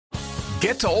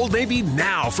Get to Old Navy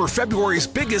now for February's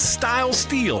biggest style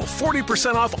steal.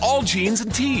 40% off all jeans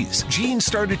and tees. Jeans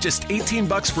start at just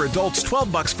 $18 for adults,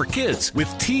 $12 for kids.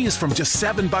 With tees from just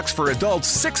 $7 for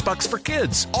adults, $6 for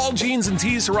kids. All jeans and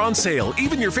tees are on sale,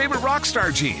 even your favorite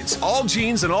Rockstar jeans. All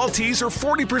jeans and all tees are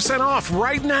 40% off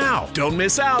right now. Don't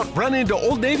miss out. Run into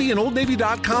Old Navy and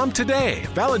OldNavy.com today.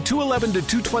 Valid 2/11 to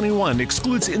 2/21.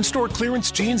 Excludes in-store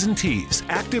clearance jeans and tees.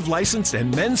 Active, licensed,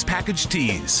 and men's package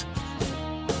tees.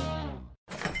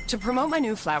 To promote my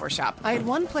new flower shop, I had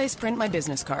one place print my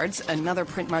business cards, another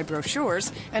print my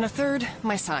brochures, and a third,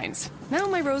 my signs. Now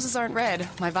my roses aren't red,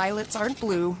 my violets aren't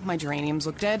blue, my geraniums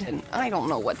look dead, and I don't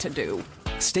know what to do.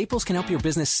 Staples can help your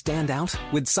business stand out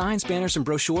with signs, banners, and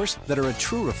brochures that are a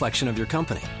true reflection of your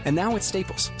company. And now at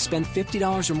Staples, spend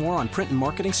 $50 or more on print and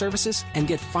marketing services and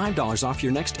get $5 off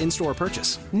your next in-store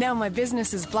purchase. Now my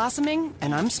business is blossoming,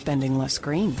 and I'm spending less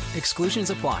green. Exclusions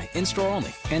apply. In-store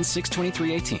only. Ends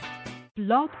 6/23/18.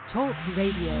 Blog Talk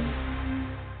Radio.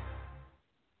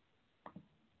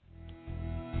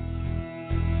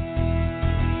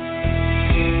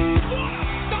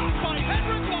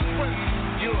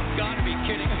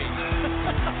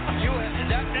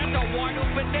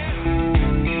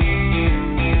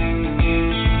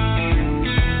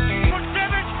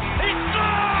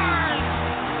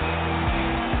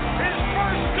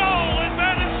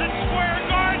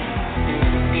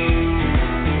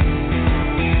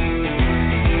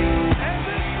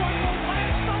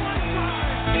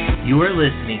 You are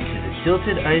listening to the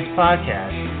Tilted Ice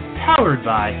Podcast, powered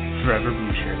by Forever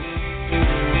Blue Shirts.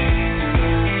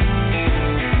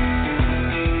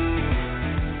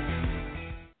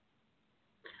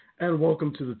 And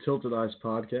welcome to the Tilted Ice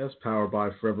Podcast, powered by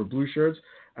Forever Blue Shirts.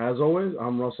 As always,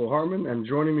 I'm Russell Hartman, and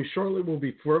joining me shortly will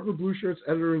be Forever Blue Shirts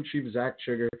Editor-in-Chief Zach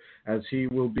Chigger, as he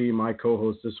will be my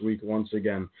co-host this week once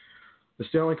again. The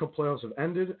Stanley Cup playoffs have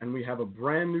ended, and we have a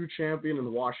brand new champion in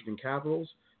the Washington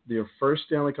Capitals. Their first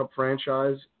Stanley Cup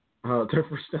franchise, their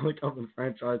first Stanley Cup in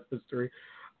franchise history.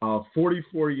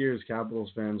 44 years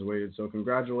Capitals fans waited, so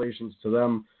congratulations to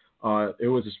them. It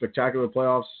was a spectacular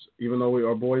playoffs, even though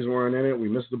our boys weren't in it. We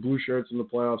missed the blue shirts in the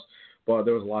playoffs, but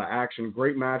there was a lot of action,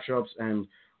 great matchups, and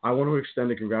I want to extend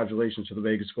a congratulations to the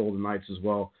Vegas Golden Knights as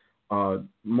well.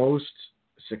 Most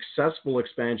successful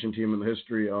expansion team in the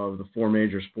history of the four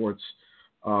major sports.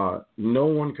 No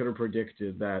one could have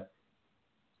predicted that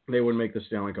they would make the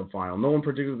Stanley Cup final. No one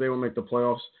predicted they would make the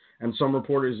playoffs, and some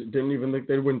reporters didn't even think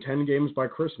they'd win 10 games by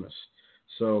Christmas.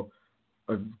 So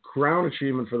a crown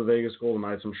achievement for the Vegas Golden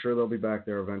Knights. I'm sure they'll be back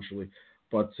there eventually.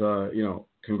 But,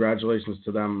 congratulations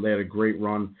to them. They had a great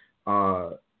run.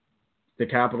 The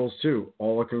Capitals, too.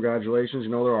 All the congratulations.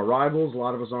 They're our rivals. A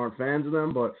lot of us aren't fans of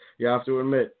them, but you have to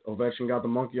admit, Ovechkin got the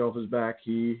monkey off his back.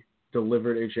 He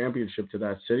delivered a championship to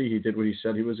that city. He did what he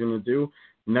said he was going to do.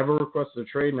 Never requested a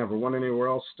trade, never went anywhere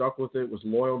else, stuck with it, was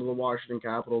loyal to the Washington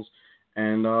Capitals,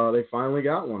 and they finally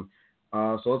got one.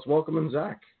 So let's welcome in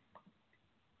Zach.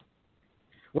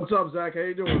 What's up, Zach? How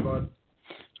you doing, bud?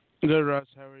 Good, Russ.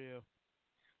 How are you?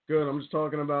 Good. I'm just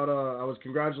talking about, I was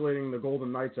congratulating the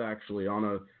Golden Knights, actually, on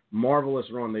a marvelous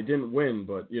run. They didn't win,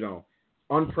 but,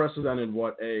 unprecedented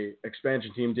what a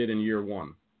expansion team did in year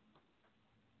one.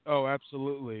 Oh,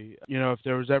 absolutely. If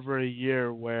there was ever a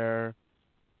year where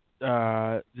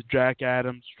the Jack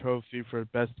Adams Trophy for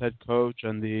best head coach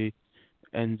and the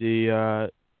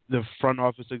front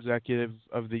office executive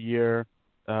of the year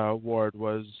award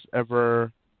was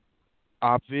ever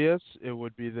obvious, it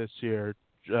would be this year.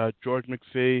 George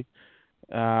McPhee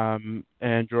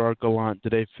and Gerard Gallant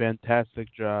did a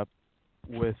fantastic job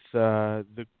with the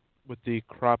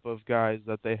crop of guys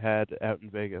that they had out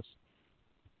in Vegas.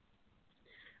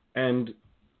 And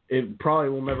it probably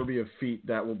will never be a feat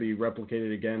that will be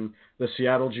replicated again. The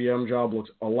Seattle GM job looks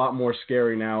a lot more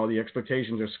scary now. The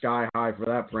expectations are sky high for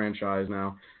that franchise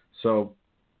now. So,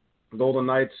 Golden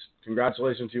Knights,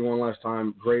 congratulations to you one last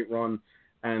time. Great run.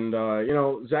 And,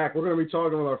 Zach, we're going to be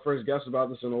talking with our first guest about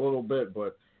this in a little bit,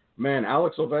 but, man,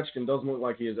 Alex Ovechkin doesn't look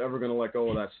like he is ever going to let go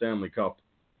of that Stanley Cup.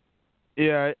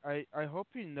 Yeah, I hope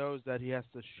he knows that he has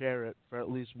to share it for at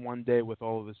least one day with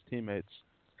all of his teammates.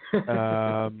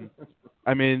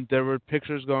 There were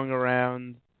pictures going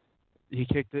around. He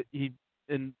kicked it.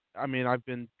 I've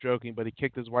been joking, but he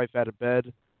kicked his wife out of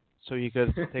bed so he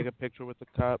could take a picture with the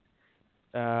cup.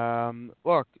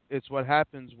 Look, it's what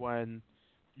happens when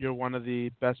you're one of the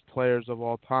best players of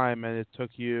all time, and it took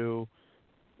you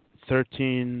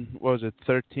 13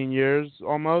 years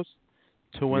almost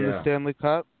to win the Stanley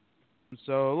Cup.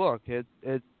 So look,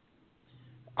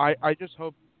 I just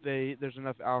hope there's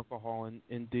enough alcohol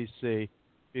in DC,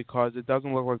 because it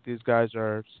doesn't look like these guys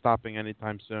are stopping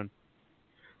anytime soon.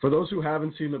 For those who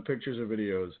haven't seen the pictures or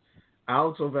videos,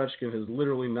 Alex Ovechkin has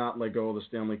literally not let go of the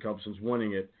Stanley Cup since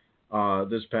winning it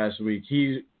this past week.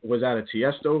 He was at a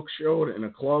Tiesto show in a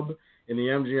club in the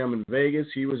MGM in Vegas.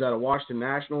 He was at a Washington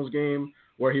Nationals game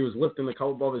where he was lifting the cup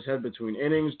above his head between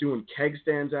innings, doing keg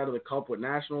stands out of the cup with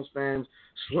Nationals fans,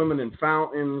 swimming in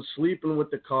fountains, sleeping with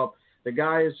the cup. The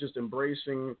guy is just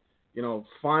embracing,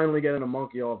 finally getting a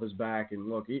monkey off his back. And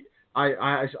look,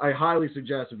 I highly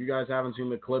suggest, if you guys haven't seen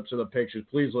the clips or the pictures,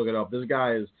 please look it up. This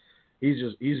guy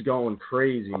he's going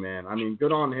crazy, man. I mean,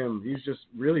 good on him. He's just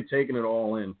really taking it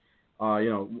all in.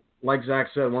 Like Zach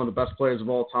said, one of the best players of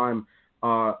all time.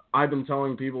 I've been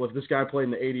telling people, if this guy played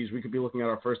in the 80s, we could be looking at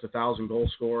our first 1,000 goal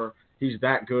scorer. He's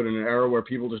that good in an era where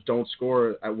people just don't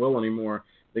score at will anymore.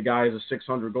 The guy is a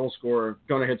 600 goal scorer,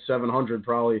 going to hit 700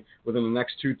 probably within the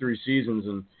next 2-3 seasons.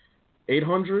 And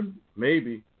 800,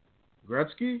 maybe.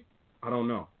 Gretzky? I don't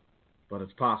know, but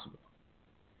it's possible.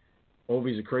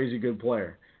 Ovi's a crazy good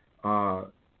player.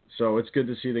 So it's good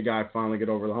to see the guy finally get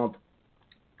over the hump.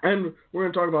 And we're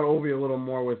going to talk about Ovi a little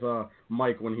more with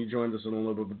Mike when he joins us in a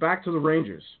little bit. But back to the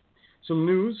Rangers. Some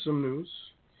news.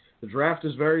 The draft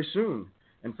is very soon.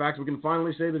 In fact, we can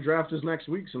finally say the draft is next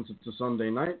week since it's a Sunday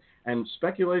night. And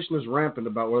speculation is rampant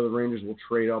about whether the Rangers will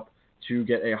trade up to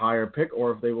get a higher pick,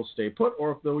 or if they will stay put,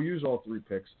 or if they'll use all 3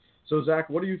 picks. So, Zach,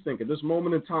 what do you think? At this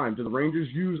moment in time, do the Rangers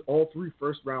use all 3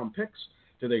 first-round picks?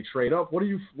 Do they trade up? What do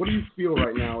you feel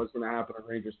right now is going to happen at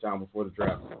Rangers Town before the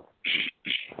draft?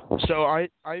 So I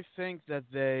think that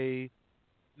they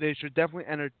should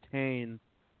definitely entertain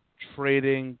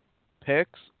trading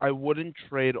picks. I wouldn't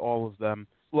trade all of them.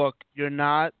 Look, you're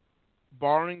not,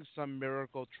 barring some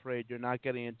miracle trade, you're not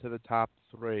getting into the top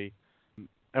 3.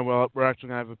 And we're actually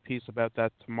going to have a piece about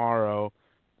that tomorrow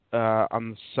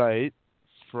on the site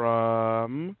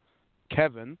from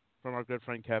Kevin, from our good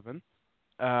friend Kevin.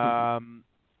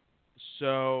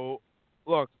 So,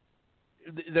 look,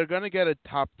 they're going to get a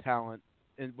top talent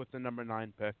with the number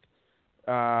 9 pick.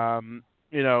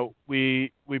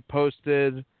 We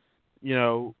posted,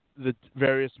 the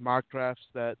various mock drafts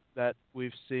that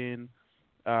we've seen.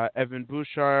 Evan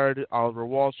Bouchard, Oliver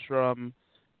Wahlstrom,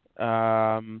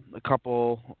 a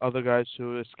couple other guys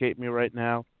who escape me right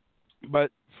now.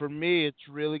 But for me, it's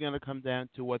really going to come down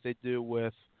to what they do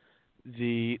with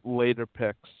the later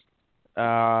picks.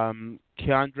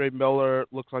 Keandre Miller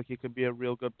looks like he could be a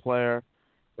real good player.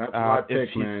 That's my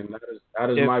pick, man.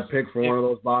 That is my pick for one of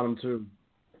those bottom 2.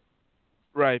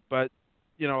 Right, but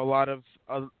a lot of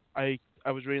I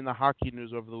was reading the hockey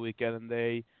news over the weekend, and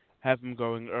they have him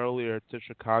going earlier to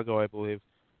Chicago, I believe.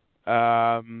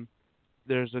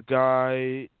 There's a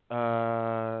guy.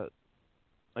 I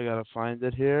gotta find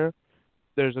it here.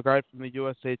 There's a guy from the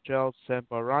USHL,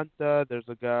 Sampo Ranta. There's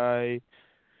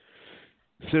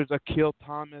Akil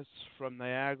Thomas from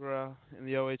Niagara in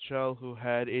the OHL who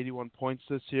had 81 points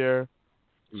this year.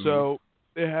 Mm-hmm. So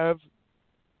they have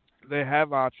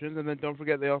options, and then don't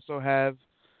forget they also have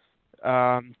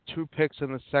 2 picks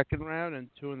in the second round and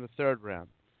 2 in the third round.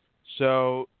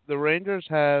 So the Rangers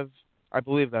have, I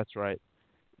believe that's right.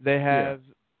 They have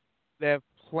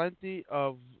plenty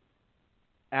of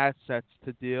assets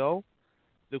to deal.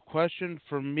 The question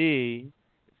for me,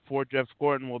 for Jeff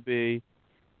Gorton, will be,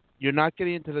 you're not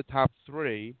getting into the top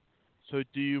 3, so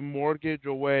do you mortgage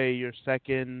away your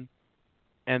second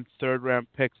and third round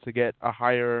picks to get a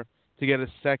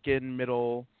second,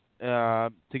 middle,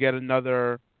 to get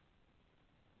another,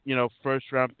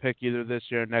 first round pick either this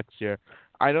year or next year?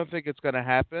 I don't think it's going to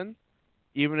happen,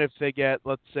 even if they get,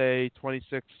 let's say,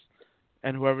 26,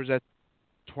 and whoever's at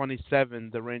 27,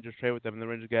 the Rangers trade with them, and the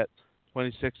Rangers get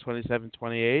 26, 27,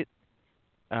 28.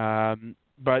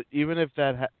 But even if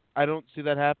that, I don't see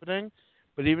that happening.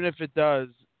 But even if it does,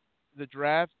 the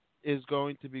draft is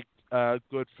going to be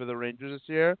good for the Rangers this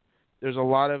year. There's a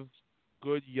lot of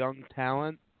good young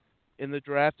talent in the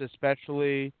draft,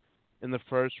 especially in the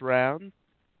first round.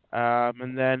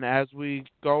 And then as we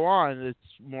go on, it's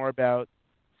more about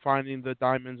finding the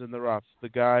diamonds in the rough, the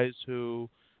guys who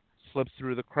slip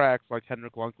through the cracks like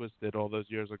Henrik Lundqvist did all those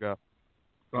years ago.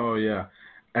 Oh, yeah.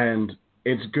 And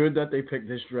it's good that they picked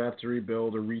this draft to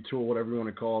rebuild or retool, whatever you want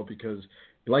to call it, because,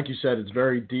 like you said, it's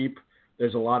very deep.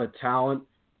 There's a lot of talent.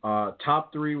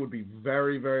 Top 3 would be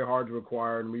very, very hard to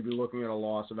acquire, and we'd be looking at a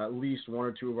loss of at least 1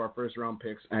 or 2 of our first-round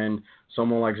picks and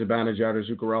someone like Zibanejad or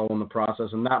Zuccarello in the process,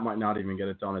 and that might not even get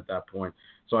it done at that point.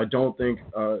 So I don't think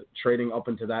trading up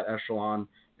into that echelon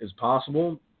is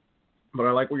possible. But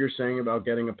I like what you're saying about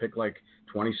getting a pick like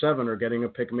 27 or getting a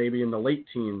pick maybe in the late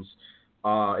teens.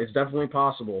 It's definitely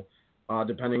possible,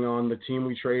 depending on the team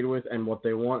we trade with and what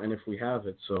they want and if we have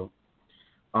it. So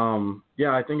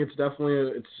Yeah, I think it's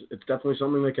definitely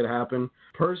something that could happen.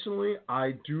 Personally,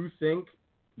 I do think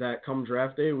that come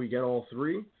draft day we get all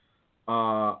three.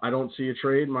 I don't see a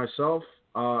trade myself.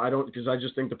 Because I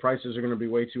just think the prices are going to be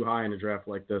way too high in a draft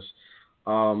like this.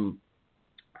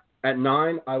 At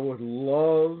 9, I would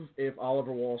love if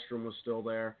Oliver Wahlstrom was still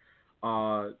there.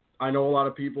 I know a lot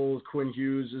of people, Quinn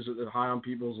Hughes is high on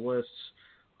people's lists.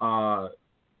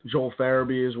 Joel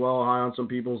Farabee as well, high on some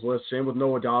people's lists. Same with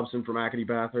Noah Dobson from Acadie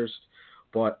Bathurst.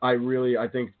 But I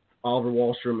think Oliver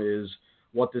Wahlstrom is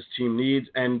what this team needs.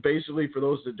 And basically, for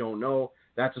those that don't know,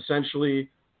 that's essentially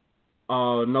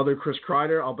another Chris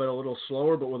Kreider. I'll bet a little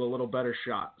slower, but with a little better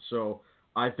shot. So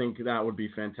I think that would be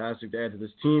fantastic to add to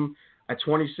this team. At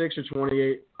 26 or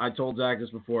 28, I told Zach this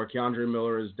before, Keandre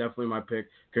Miller is definitely my pick.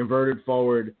 Converted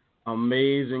forward,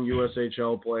 amazing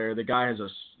USHL player. The guy has a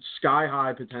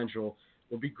sky-high potential.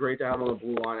 It would be great to have him on the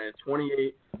blue line. And at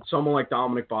 28, someone like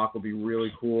Dominic Bach would be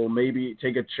really cool. Maybe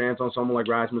take a chance on someone like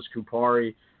Rasmus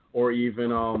Kupari, or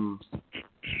even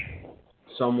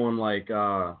someone like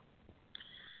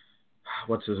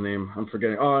what's his name? I'm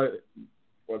forgetting.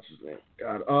 What's his name?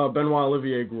 God, Benoit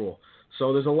Olivier Groul.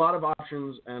 So there's a lot of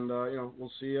options, and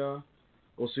we'll see.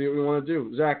 We'll see what we want to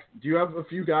do. Zach, do you have a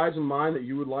few guys in mind that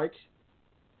you would like?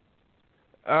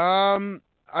 I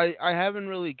haven't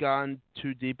really gone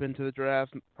too deep into the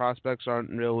draft. Prospects aren't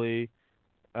really,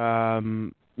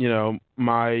 my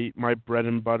bread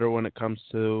and butter when it comes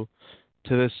to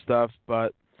this stuff.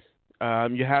 But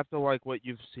you have to like what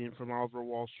you've seen from Oliver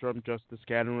Wahlstrom, just the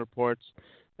scouting reports.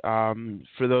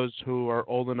 For those who are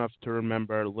old enough to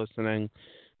remember listening,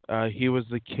 he was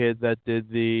the kid that did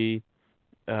the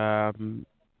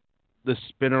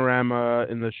spinorama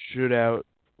in the shootout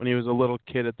when he was a little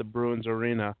kid at the Bruins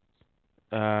arena.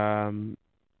 Find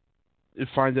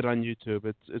it on YouTube.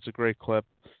 It's a great clip.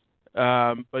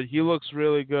 But he looks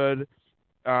really good.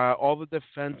 All the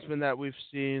defensemen that we've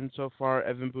seen so far,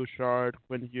 Evan Bouchard,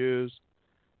 Quinn Hughes,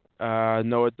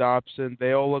 Noah Dobson,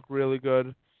 they all look really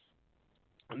good.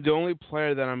 The only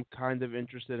player that I'm kind of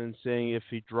interested in seeing if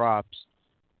he drops,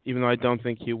 even though I don't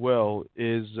think he will,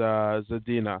 is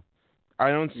Zadina. I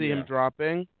don't see him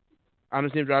dropping. I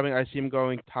see him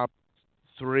going top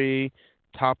 3,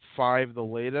 top 5 the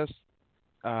latest.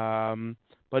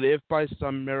 But if by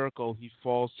some miracle he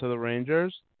falls to the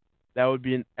Rangers, that would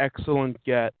be an excellent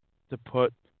get to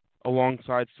put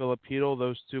alongside Filipino.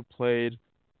 Those two played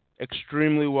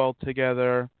extremely well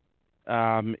together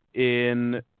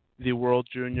in the World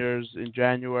Juniors in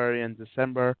January and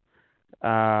December,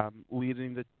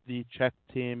 leading the Czech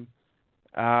team.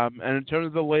 And in terms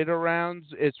of the later rounds,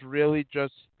 it's really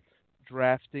just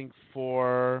drafting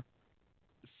for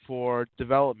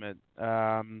development.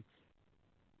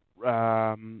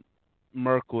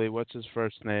 Merkley, what's his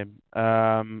first name?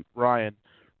 Ryan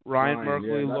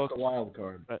Merkley looks a wild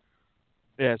card.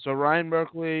 So Ryan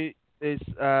Merkley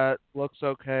looks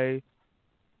okay.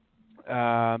 There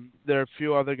are a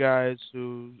few other guys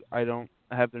who I don't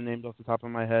have their names off the top of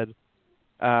my head.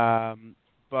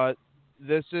 But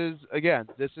this is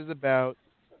about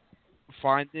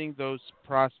finding those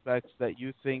prospects that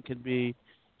you think can be,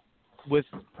 with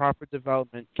proper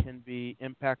development, can be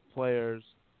impact players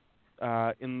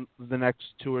in the next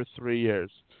 2 or 3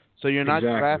 years. So you're not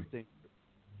drafting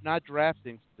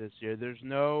this year. There's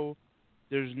no,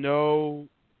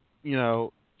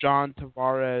 John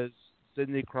Tavares,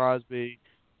 Sidney Crosby,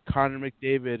 Connor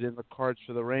McDavid in the cards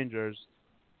for the Rangers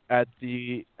at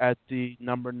the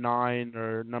number 9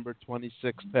 or number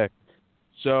 26 pick.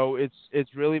 So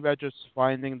it's really about just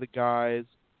finding the guys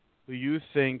who you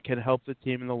think can help the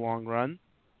team in the long run.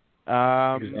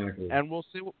 Exactly. And we'll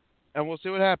see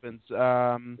what happens.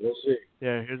 We'll see.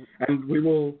 Yeah. And we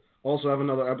will also have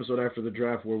another episode after the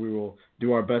draft where we will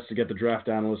do our best to get the draft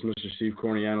analyst, Mr. Steve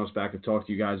Cornianos, back to talk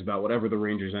to you guys about whatever the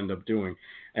Rangers end up doing.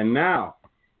 And now,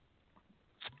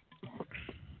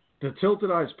 the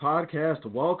Tilted Ice podcast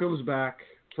welcomes back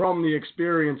from the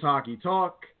Experience Hockey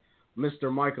Talk,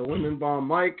 Mr. Michael Lindenbaum.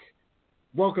 Mike,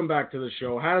 welcome back to the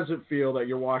show. How does it feel that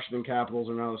your Washington Capitals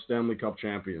are now the Stanley Cup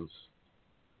champions?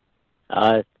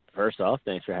 First off,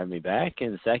 thanks for having me back.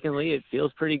 And secondly, it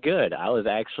feels pretty good. I was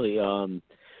actually,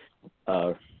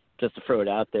 just to throw it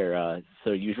out there,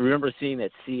 so you remember seeing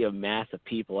that sea of mass of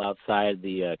people outside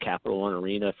the Capital One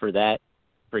Arena for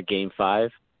Game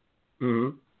 5?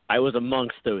 Mm-hmm. I was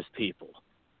amongst those people.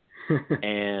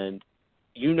 And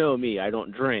you know me, I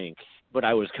don't drink, but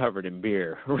I was covered in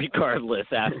beer regardless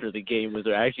after the game was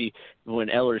there. Actually, when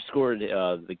Eller scored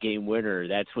the game winner,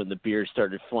 that's when the beer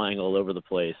started flying all over the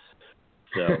place.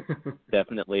 So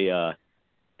definitely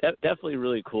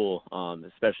really cool,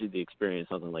 especially the experience,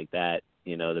 something like that.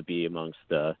 to be amongst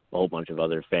a whole bunch of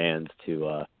other fans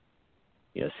to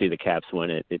see the Caps win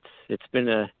it. It's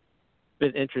been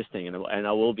interesting, and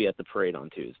I will be at the parade on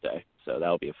Tuesday, so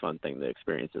that'll be a fun thing to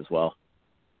experience as well.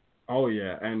 Oh,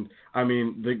 yeah, and, I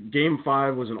mean, the Game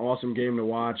 5 was an awesome game to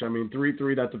watch. I mean,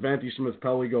 3-3, that Devante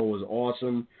Smith-Pelly goal was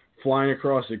awesome, flying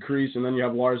across the crease, and then you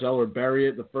have Lars Eller bury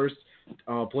it, the first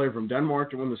player from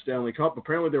Denmark to win the Stanley Cup.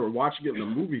 Apparently they were watching it in the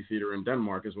movie theater in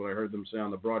Denmark is what I heard them say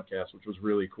on the broadcast, which was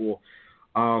really cool.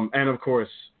 And, of course,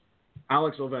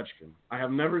 Alex Ovechkin. I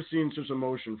have never seen such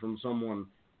emotion from someone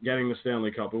getting the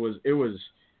Stanley Cup. It was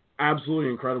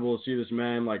absolutely incredible to see this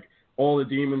man, like, all the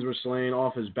demons were slain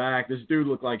off his back. This dude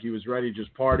looked like he was ready to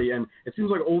just party, and it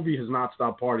seems like Ovi has not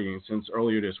stopped partying since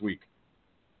earlier this week.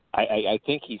 I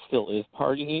think he still is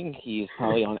partying. He's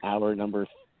probably on hour number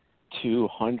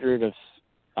 200 of,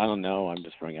 I don't know, I'm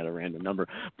just throwing out a random number.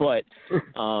 But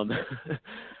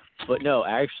but no,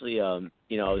 actually, I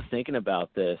was thinking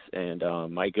about this, and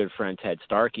my good friend Ted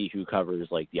Starkey, who covers,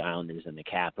 like, the Islanders and the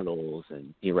Capitals,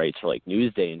 and he writes for, like,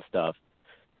 Newsday and stuff,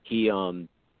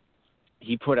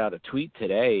 he put out a tweet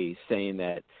today saying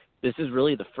that this is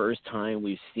really the first time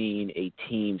we've seen a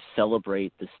team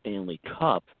celebrate the Stanley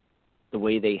Cup the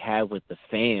way they have with the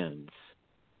fans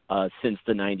since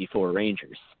the '94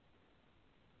 Rangers.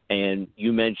 And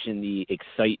you mentioned the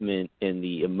excitement and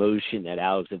the emotion that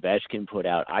Alex Ovechkin put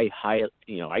out. I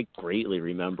greatly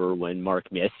remember when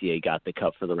Mark Messier got the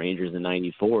cup for the Rangers in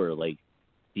 '94, like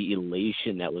the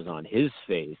elation that was on his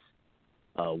face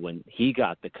when he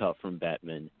got the cup from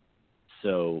Bettman.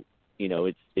 So,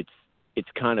 it's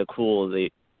kind of cool that,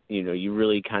 you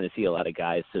really kind of see a lot of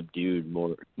guys subdued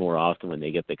more often when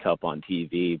they get the cup on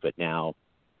TV, but now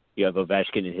you have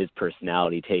Ovechkin and his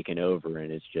personality taking over,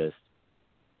 and it's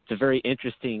a very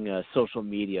interesting social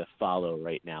media follow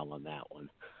right now on that one.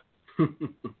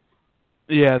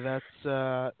 Yeah,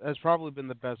 that's probably been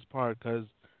the best part, because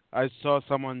I saw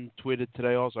someone tweeted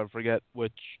today also, I forget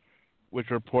which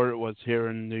reporter it was here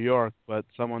in New York, but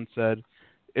someone said,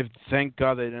 thank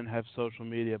God they didn't have social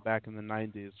media back in the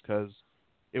 90s, because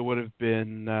it would have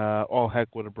been all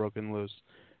heck would have broken loose.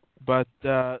 But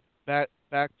back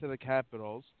to the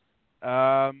Capitals.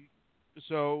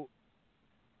 So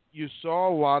you saw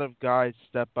a lot of guys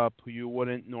step up who you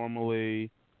wouldn't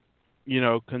normally,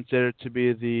 consider to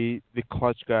be the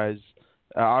clutch guys.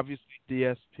 Obviously,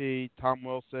 DSP, Tom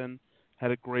Wilson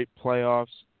had a great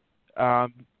playoffs.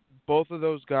 Both of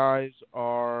those guys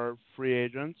are free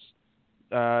agents.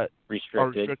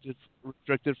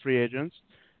 Restricted free agents.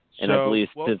 And I believe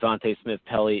Devante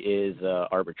Smith-Pelly is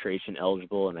arbitration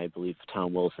eligible, and I believe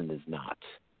Tom Wilson is not.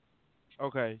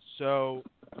 Okay, so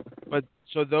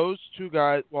those two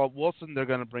guys, Wilson they're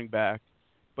going to bring back,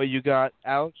 but you got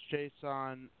Alex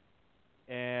Chiasson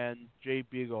and Jay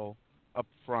Beagle up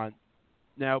front.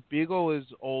 Now, Beagle is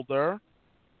older.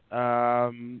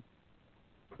 Cool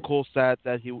stat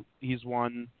that he's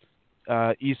won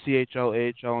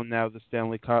ECHL, AHL, and now the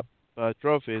Stanley Cup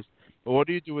trophies. But what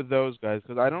do you do with those guys?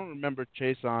 Because I don't remember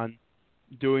Chiasson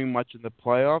doing much in the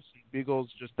playoffs. Beagle's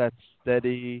just that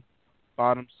steady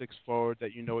bottom six forward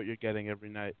that you know what you're getting every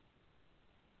night.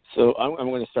 So I'm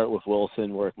going to start with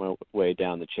Wilson, work my way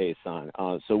down to Chiasson.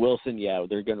 So Wilson, yeah,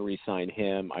 they're going to re-sign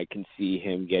him. I can see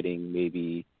him getting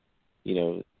maybe,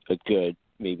 a good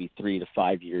maybe 3 to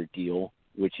 5 year deal,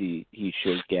 which he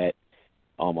should get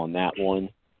on that one.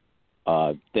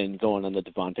 Then going on the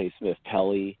Devante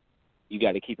Smith-Pelly, you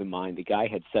got to keep in mind the guy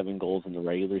had 7 goals in the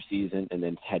regular season and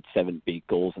then had 7 big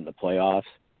goals in the playoffs.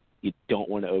 You don't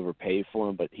want to overpay for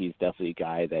him, but he's definitely a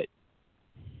guy that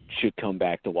should come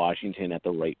back to Washington at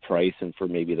the right price and for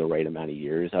maybe the right amount of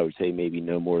years. I would say maybe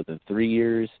no more than 3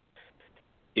 years.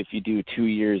 If you do 2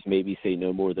 years, maybe say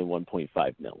no more than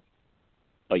 $1.5 million,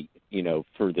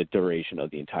 for the duration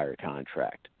of the entire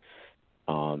contract.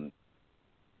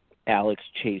 Alex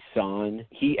Chiasson,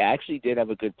 he actually did have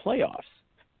a good playoffs.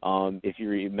 If you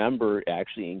remember,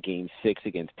 actually in Game 6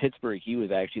 against Pittsburgh, he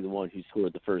was actually the one who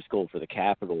scored the first goal for the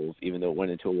Capitals, even though it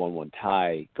went into a 1-1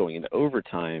 tie going into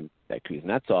overtime that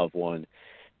Kuznetsov won.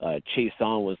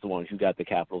 Chiasson was the one who got the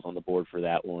Capitals on the board for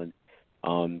that one.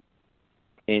 And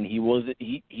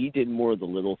he did more of the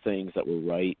little things that were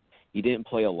right. He didn't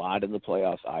play a lot in the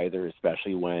playoffs either,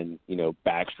 especially when,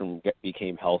 Backstrom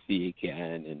became healthy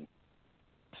again and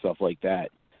stuff like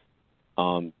that.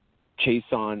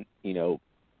 Chiasson,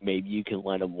 maybe you can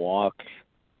let him walk,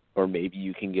 or maybe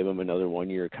you can give him another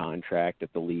 1-year contract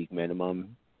at the league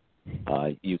minimum.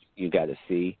 You got to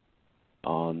see.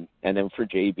 And then for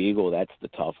Jay Beagle, that's the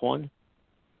tough one,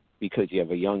 because you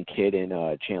have a young kid in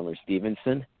Chandler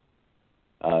Stevenson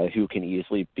who can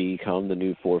easily become the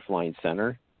new fourth-line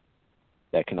center.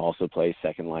 that can also play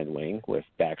second-line wing with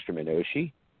Backstrom and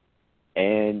Oshie.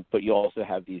 But you also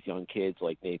have these young kids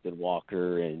like Nathan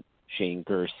Walker and Shane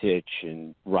Gersich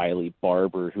and Riley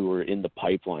Barber who are in the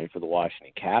pipeline for the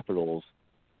Washington Capitals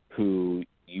who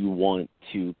you want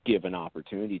to give an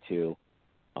opportunity to.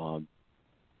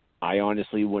 I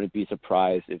honestly wouldn't be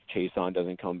surprised if Chason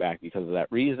doesn't come back because of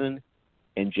that reason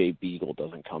and Jay Beagle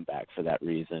doesn't come back for that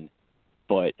reason.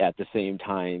 But at the same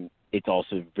time, it's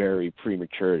also very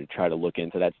premature to try to look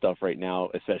into that stuff right now,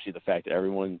 especially the fact that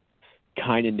everyone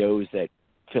kind of knows that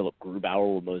Philip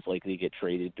Grubauer will most likely get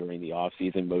traded during the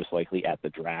offseason, most likely at the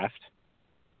draft.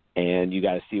 And you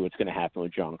got to see what's going to happen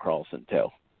with John Carlson, too.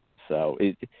 So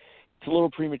it's a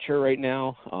little premature right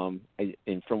now.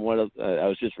 And from what I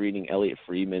was just reading Elliot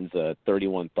Friedman's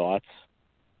 31 Thoughts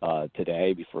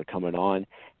today before coming on.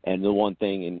 And the one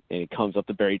thing, and it comes up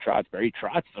to Barry Trotz. Barry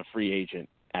Trotz is a free agent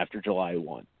after July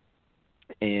 1.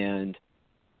 And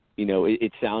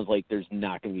it sounds like there's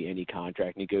not going to be any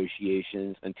contract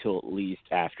negotiations until at least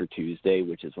after Tuesday,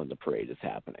 which is when the parade is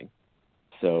happening.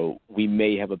 So we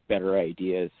may have a better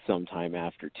idea sometime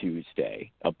after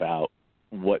Tuesday about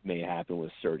what may happen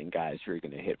with certain guys who are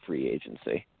going to hit free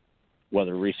agency,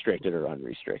 whether restricted or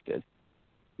unrestricted.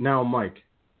 Now, Mike,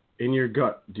 in your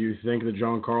gut, do you think that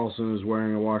John Carlson is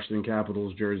wearing a Washington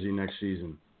Capitals jersey next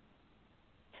season?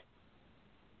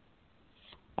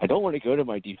 I don't want to go to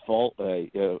my default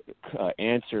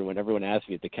answer when everyone asks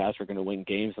me if the Caps are going to win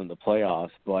games in the playoffs,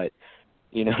 but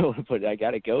but I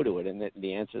got to go to it, and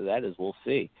the answer to that is we'll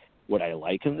see. Would I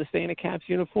like him to stay in a Caps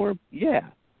uniform? Yeah.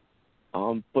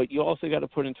 But you also got to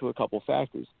put into a couple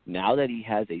factors. Now that he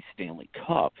has a Stanley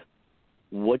Cup,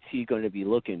 what's he going to be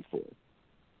looking for?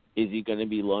 Is he going to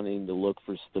be wanting to look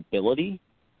for stability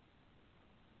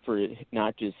for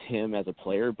not just him as a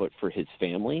player, but for his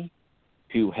family,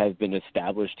 who have been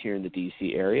established here in the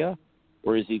D.C. area,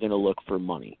 or is he going to look for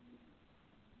money?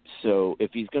 So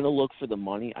if he's going to look for the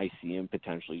money, I see him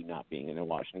potentially not being in a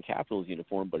Washington Capitals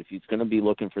uniform. But if he's going to be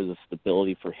looking for the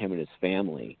stability for him and his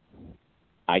family,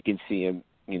 I can see him,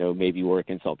 maybe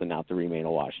working something out to remain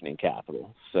a Washington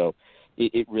Capital. So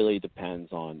it really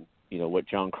depends on, what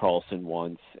John Carlson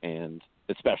wants, and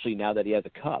especially now that he has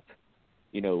a cup.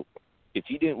 If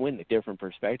he didn't win, a different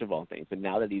perspective on things. But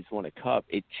now that he's won a cup,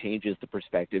 it changes the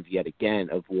perspective yet again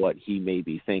of what he may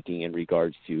be thinking in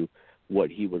regards to what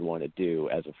he would want to do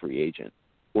as a free agent,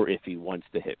 or if he wants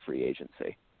to hit free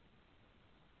agency.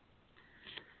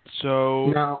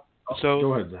 So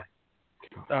go ahead,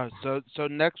 Zach. So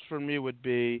next for me would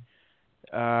be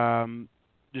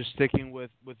just sticking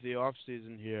with the off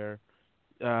season here.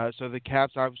 So the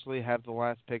Caps obviously have the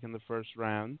last pick in the first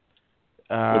round.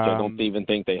 Which I don't even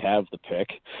think they have the pick.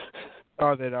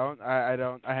 Oh, they don't? I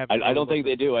don't. I don't think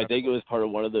they do. I think it was part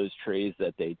of one of those trades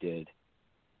that they did.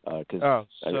 Oh,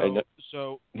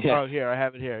 here, I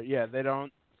have it here. Yeah, they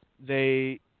don't.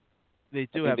 They do have a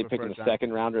first round. They pick in the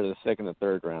second round or the second or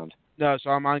third round. No,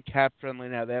 so I'm on Cap Friendly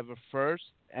now. They have a first,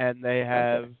 and they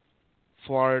have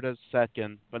Florida's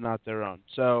second, but not their own.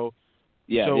 So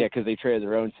because they traded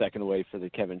their own second away for the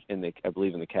Kevin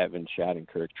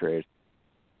Shattenkirk trade.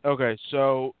 Okay,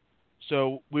 so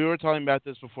we were talking about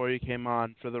this before you came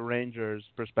on for the Rangers'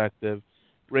 perspective.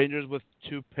 Rangers with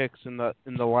 2 picks in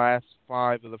the last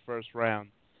 5 of the first round.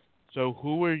 So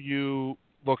who are you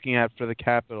looking at for the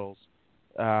Capitals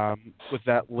with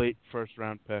that late first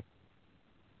round pick?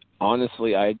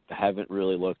 Honestly, I haven't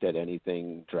really looked at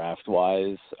anything draft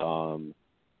wise.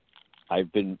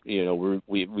 I've been,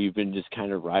 we've been just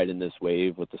kind of riding this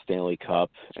wave with the Stanley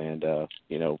Cup, and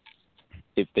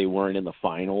if they weren't in the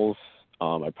finals,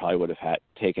 I probably would have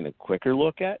taken a quicker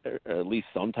look at, or at least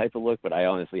some type of look, but I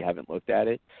honestly haven't looked at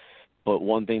it. But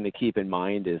one thing to keep in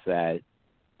mind is that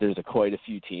there's quite a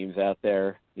few teams out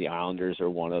there. The Islanders are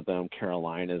one of them.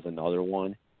 Carolina is another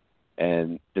one.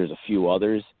 And there's a few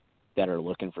others that are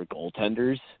looking for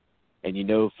goaltenders. And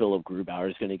Philip Grubauer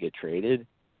is going to get traded.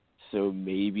 So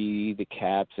maybe the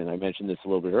Caps, and I mentioned this a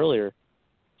little bit earlier,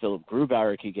 Philip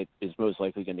Grubauer is most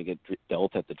likely going to get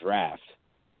dealt at the draft.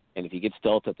 And if he gets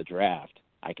dealt at the draft,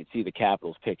 I could see the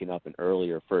Capitals picking up an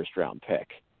earlier first-round pick.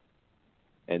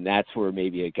 And that's where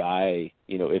maybe a guy,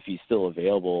 if he's still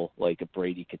available, like a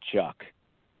Brady Tkachuk,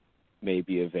 may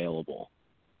be available.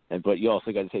 But you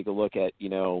also got to take a look at,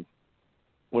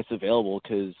 what's available,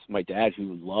 because my dad,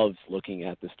 who loves looking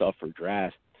at the stuff for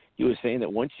draft, he was saying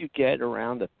that once you get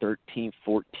around the 13th,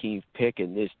 14th pick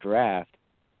in this draft,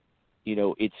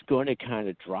 it's going to kind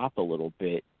of drop a little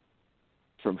bit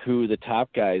from who the top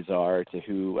guys are to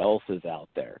who else is out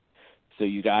there. So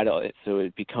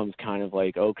it becomes kind of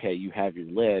like, okay, you have your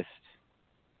list,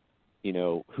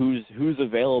 who's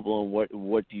available and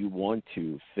what do you want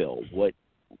to fill?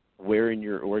 Where in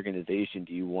your organization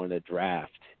do you want to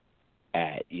draft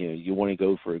at? You want to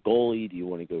go for a goalie? Do you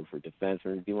want to go for a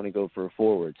defenseman? Do you want to go for a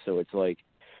forward? So it's like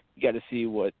you got to see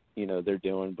what they're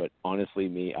doing. But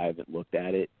honestly, I haven't looked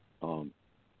at it.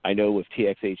 I know with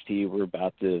TXHT we're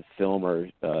about to film or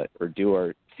do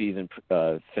our season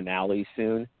finale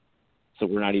soon, so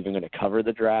we're not even going to cover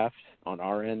the draft on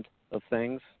our end of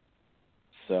things.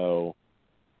 So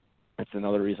that's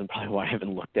another reason probably why I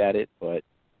haven't looked at it. But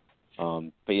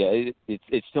yeah,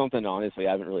 it's something honestly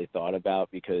I haven't really thought about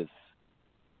because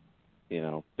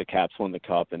the Caps won the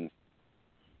cup and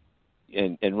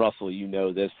Russell,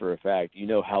 this for a fact. You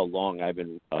know how long I've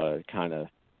been kind of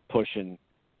pushing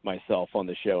myself on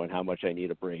the show and how much I need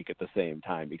a break at the same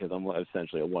time because I'm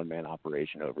essentially a one-man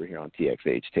operation over here on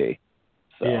TXHT.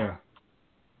 So. Yeah.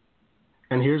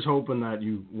 And here's hoping that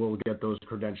you will get those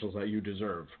credentials that you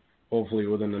deserve, hopefully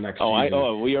within the next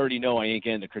season. We already know I ain't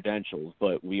getting the credentials,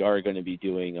 but we are going to be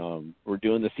doing we're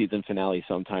doing the season finale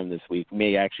sometime this week.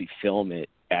 May actually film it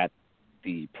at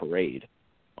the parade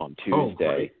on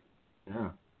Tuesday. Yeah.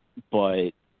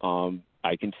 But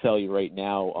I can tell you right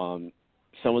now,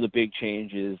 some of the big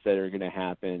changes that are going to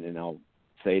happen, and I'll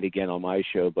say it again on my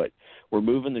show, but we're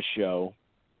moving the show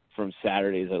from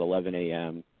Saturdays at 11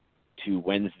 a.m. to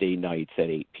Wednesday nights at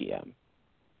 8 p.m.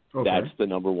 Okay. That's the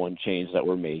number one change that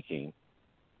we're making.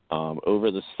 Over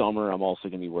the summer, I'm also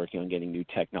going to be working on getting new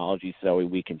technology so that way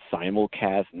we can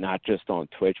simulcast not just on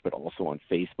Twitch but also on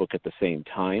Facebook at the same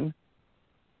time.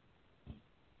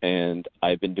 And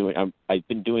I've been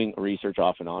doing research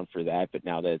off and on for that, but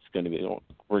now that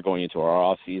we're going into our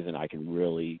off season, I can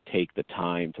really take the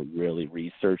time to really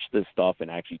research this stuff and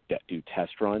actually do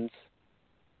test runs.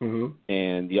 Mm-hmm.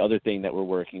 And the other thing that we're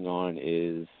working on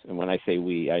is, and when I say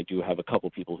we, I do have a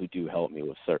couple people who do help me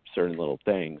with certain little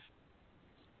things.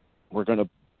 We're going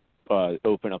to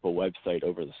open up a website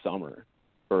over the summer,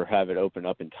 or have it open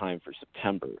up in time for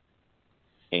September.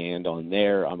 And on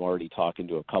there, I'm already talking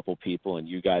to a couple people, and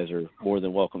you guys are more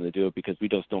than welcome to do it because we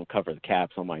just don't cover the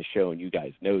Caps on my show, and you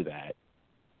guys know that.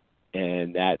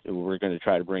 And that we're going to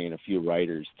try to bring in a few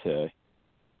writers to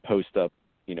post up,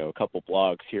 a couple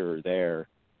blogs here or there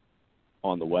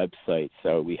on the website,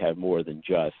 so we have more than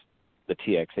just the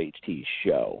TXHT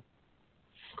show.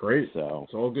 Great. So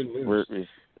it's all good news.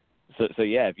 So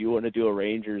yeah, if you want to do a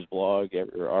Rangers blog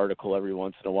or article every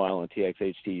once in a while on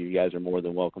TXHT, you guys are more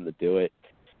than welcome to do it.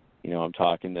 I'm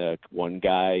talking to one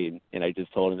guy, and I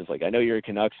just told him, it's like, I know you're a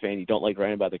Canucks fan, you don't like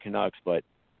writing about the Canucks, but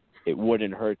it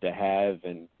wouldn't hurt to have,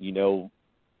 and I'm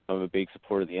a big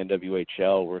supporter of the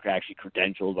NWHL. We're actually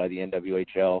credentialed by the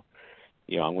NWHL.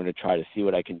 I'm going to try to see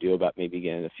what I can do about maybe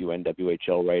getting a few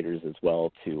NWHL writers as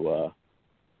well to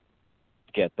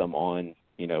get them on,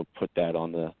 put that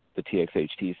on the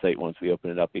TXHT site once we open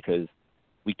it up, because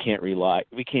we can't utilize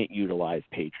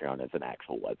Patreon as an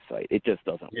actual website. It just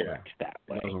doesn't work that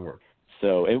way. It doesn't work.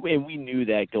 So, and we knew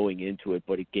that going into it,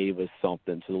 but it gave us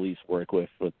something to at least work with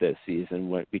this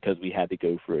season because we had to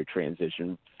go through a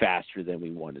transition faster than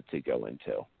we wanted to go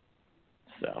into.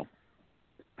 So,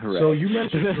 hooray. So you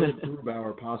mentioned Philip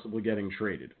Grubauer possibly getting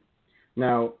traded.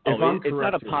 Now, if I'm correct, it's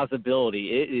not a possibility.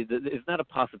 It's not a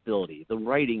possibility. The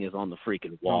writing is on the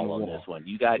freaking wall on this one.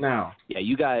 You got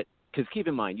because keep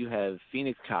in mind, you have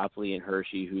Phoenix Copley and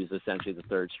Hershey, who's essentially the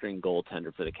third-string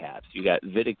goaltender for the Caps. You got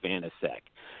Vitek Vanacek.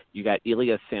 You got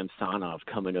Ilya Samsonov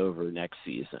coming over next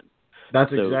season.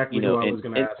 That's exactly what I was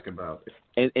going to ask about.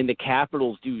 And the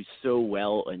Capitals do so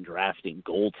well in drafting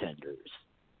goaltenders.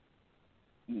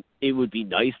 It would be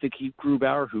nice to keep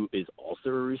Grubauer, who is also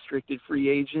a restricted free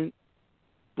agent,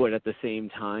 but at the same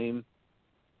time,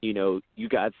 you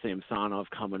got Samsonov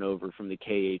coming over from the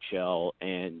KHL,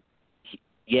 and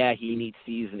he needs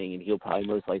seasoning, and he'll probably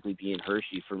most likely be in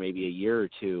Hershey for maybe a year or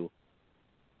two.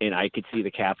 And I could see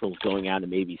the Capitals going out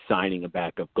and maybe signing a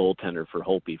backup goaltender for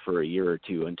Holtby for a year or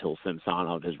two until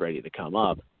Samsonov is ready to come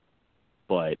up.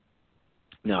 But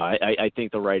no, I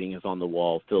think the writing is on the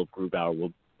wall. Philip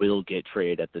Grubauer will get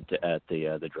traded at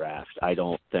the draft. I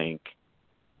don't think.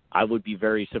 I would be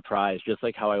very surprised, just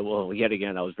like how I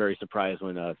was very surprised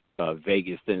when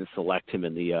Vegas didn't select him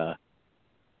in the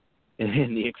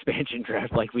expansion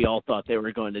draft like we all thought they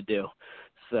were going to do.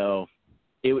 So,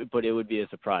 it would be a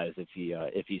surprise if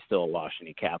he's still a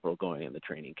Washington Capital going in the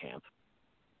training camp.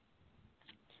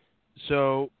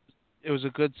 So, it was a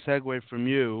good segue from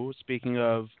you. Speaking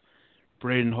of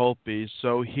Braden Holtby,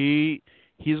 so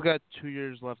he's got 2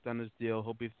 years left on his deal.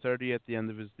 He'll be 30 at the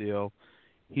end of his deal.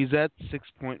 He's at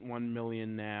 $6.1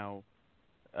 million now.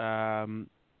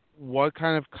 What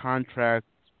kind of contract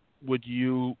would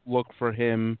you look for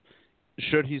him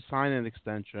should he sign an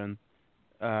extension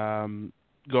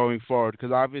going forward?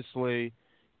 Because obviously,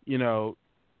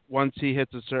 once he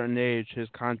hits a certain age, his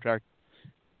contract,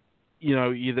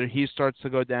 either he starts to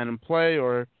go down in play,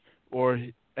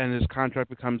 and his contract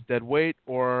becomes dead weight,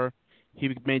 or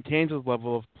he maintains his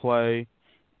level of play,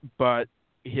 but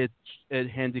it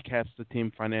handicaps the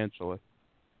team financially.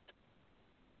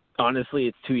 Honestly,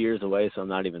 it's 2 years away, so I'm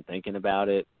not even thinking about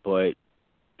it. But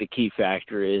the key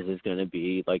factor is going to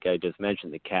be, like I just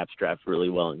mentioned, the Caps draft really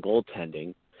well in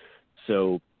goaltending.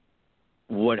 So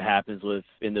what happens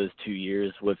in those 2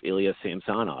 years with Ilya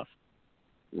Samsonov?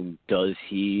 Does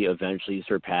he eventually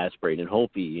surpass Braden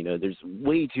Holtby? There's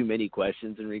way too many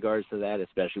questions in regards to that,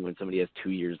 especially when somebody has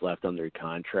 2 years left on their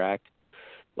contract.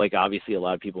 Like, obviously, a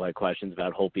lot of people had questions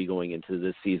about Holtby going into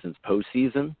this season's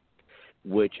postseason,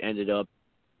 which ended up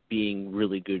being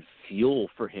really good fuel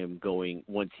for him going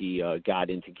once he got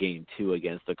into Game 2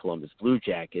 against the Columbus Blue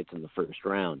Jackets in the first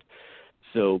round.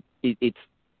 So it's,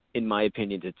 in my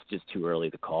opinion, it's just too early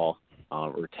to call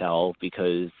or tell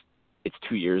because it's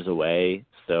 2 years away.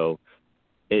 So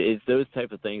it's those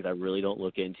type of things I really don't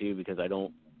look into because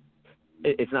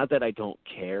it's not that I don't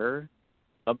care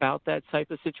about that type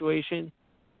of situation,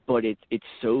 but it's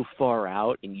so far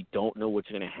out and you don't know what's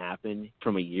going to happen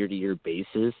from a year-to-year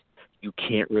basis. You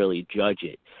can't really judge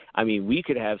it. I mean, we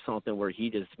could have something where he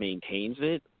just maintains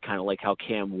it, kind of like how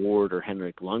Cam Ward or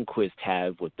Henrik Lundqvist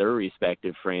have with their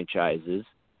respective franchises,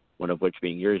 one of which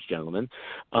being yours, gentlemen.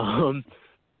 And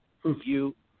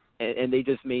they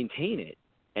just maintain it,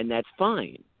 and that's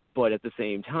fine. But at the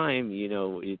same time,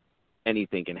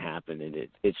 anything can happen, and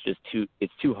it's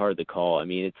too hard to call. I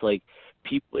mean, it's like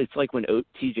when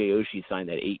TJ Oshie signed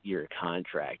that 8-year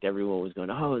contract. Everyone was going,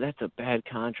 "Oh, that's a bad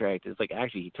contract." It's like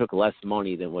actually he took less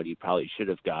money than what he probably should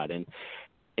have gotten.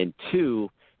 And two,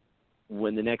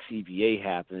 when the next CBA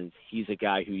happens, he's a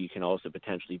guy who you can also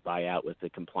potentially buy out with the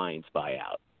compliance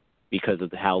buyout because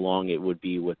of how long it would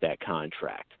be with that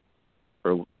contract,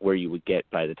 or where you would get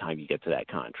by the time you get to that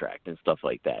contract and stuff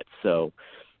like that. So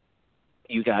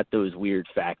you got those weird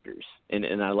factors.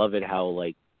 And I love it how,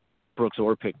 like, Brooks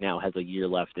Orpik now has a year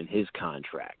left in his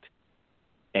contract.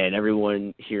 And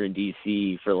everyone here in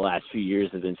D.C. for the last few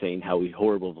years has been saying how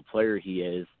horrible of a player he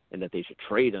is and that they should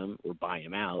trade him or buy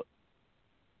him out.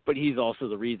 But he's also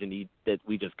the reason that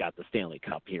we just got the Stanley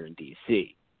Cup here in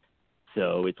D.C.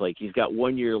 So it's like he's got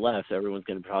 1 year left. So everyone's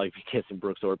going to probably be kissing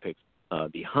Brooks Orpik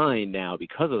behind now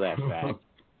because of that fact.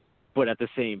 But at the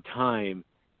same time,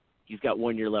 he's got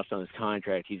 1 year left on his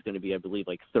contract. He's going to be, I believe,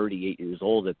 like 38 years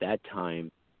old at that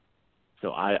time.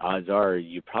 So odds are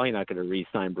you're probably not going to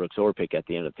re-sign Brooks Orpik at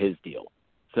the end of his deal.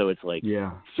 So it's like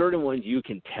certain ones you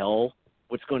can tell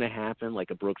what's going to happen, like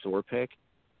a Brooks Orpik,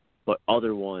 but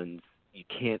other ones you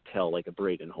can't tell, like a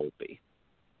Braden Holtby.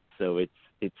 So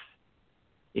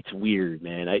it's weird,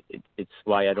 man. It's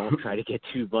why I don't try to get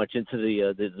too much into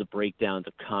the breakdowns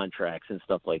of contracts and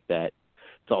stuff like that.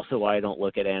 It's also why I don't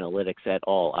look at analytics at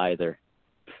all either.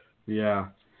 Yeah.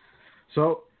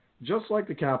 So just like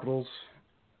the Capitals,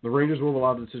 the Rangers will have a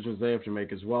lot of decisions they have to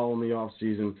make as well in the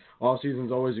offseason. Offseason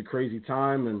is always a crazy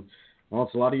time, and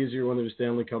it's a lot easier when they're the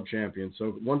Stanley Cup champions.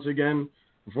 So once again,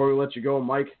 before we let you go,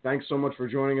 Mike, thanks so much for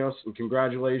joining us, and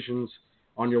congratulations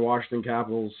on your Washington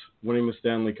Capitals winning the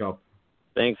Stanley Cup.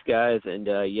 Thanks, guys. And,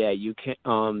 you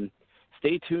can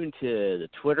stay tuned to the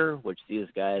Twitter, which these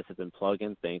guys have been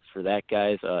plugging. Thanks for that,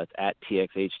 guys. It's at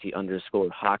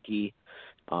TXHT_hockey.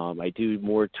 I do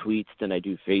more tweets than I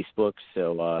do Facebook,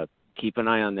 so keep an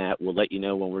eye on that. We'll let you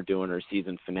know when we're doing our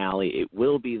season finale. It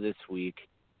will be this week.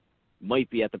 Might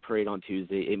be at the parade on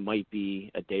Tuesday. It might be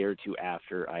a day or two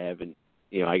after. I haven't,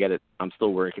 I'm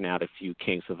still working out a few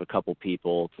kinks with a couple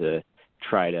people to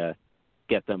try to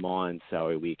get them on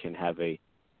so we can have a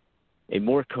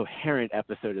more coherent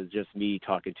episode of just me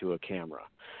talking to a camera.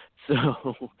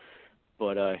 So,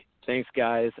 but thanks,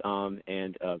 guys.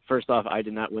 And first off, I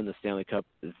did not win the Stanley Cup.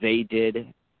 They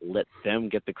did. Let them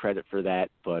get the credit for that,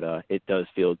 but it does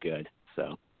feel good.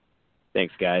 So,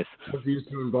 thanks, guys. Talk to you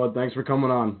soon, bud. Thanks for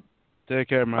coming on. Take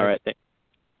care, Mike. All right.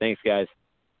 Thanks, guys.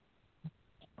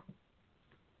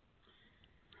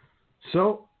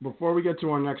 So, before we get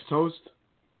to our next host,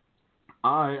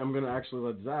 I am going to actually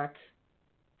let Zach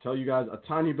tell you guys a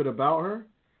tiny bit about her.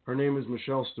 Her name is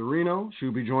Michelle Storino.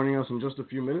 She'll be joining us in just a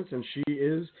few minutes, and she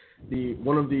is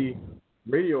one of the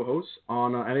radio hosts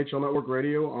on NHL Network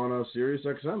Radio on Sirius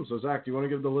XM. So, Zach, do you want to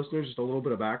give the listeners just a little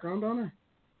bit of background on her?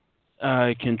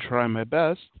 I can try my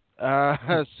best.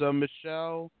 So,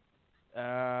 Michelle,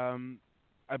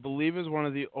 I believe, is one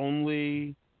of the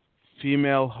only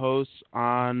female hosts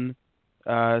on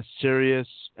Sirius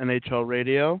NHL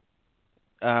Radio.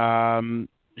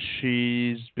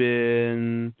 she's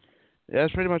been.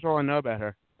 That's pretty much all I know about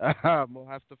her. We'll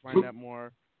have to find out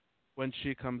more when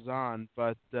she comes on.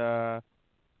 But again,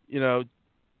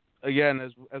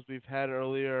 as we've had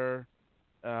earlier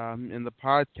in the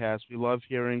podcast, we love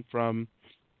hearing from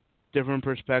different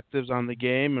perspectives on the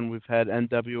game, and we've had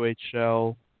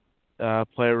NWHL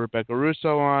player Rebecca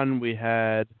Russo on. We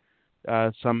had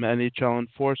some NHL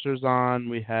enforcers on.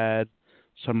 We had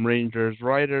some Rangers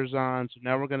writers on. So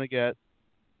now we're going to get,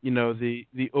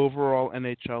 the overall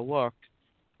NHL look,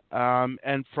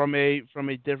 and from a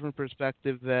different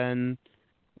perspective than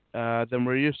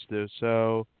we're used to.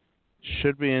 So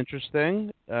should be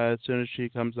interesting. As soon as she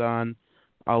comes on,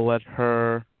 I'll let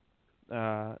her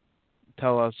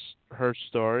tell us her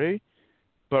story.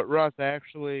 But Russ, I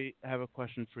actually have a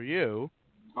question for you.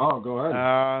 Oh, go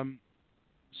ahead.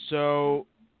 So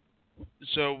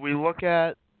we look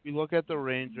at the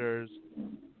Rangers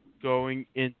going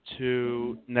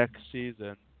into next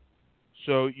season.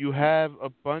 So you have a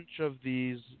bunch of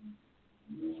these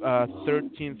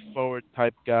 13th forward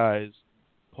type guys,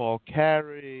 Paul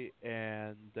Carey,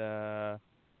 and I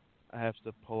have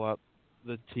to pull up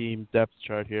the team depth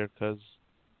chart here because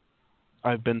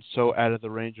I've been so out of the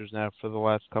Rangers now for the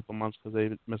last couple months because they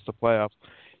missed the playoffs.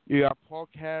 You got Paul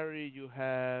Carey, you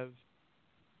have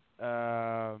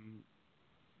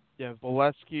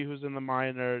Bolesky, who's in the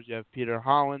minors. You have Peter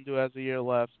Holland, who has a year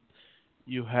left.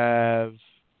 You have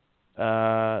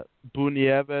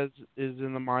Bunieves is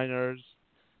in the minors.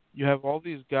 You have all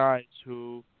these guys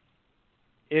who,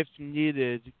 if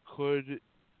needed, could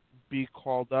be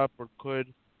called up or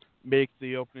could make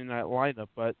the opening night lineup.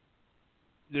 But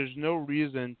there's no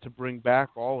reason to bring back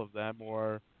all of them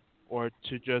or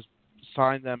to just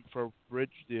sign them for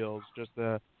bridge deals just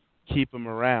to keep them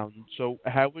around. So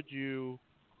how would you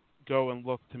go and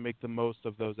look to make the most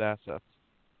of those assets?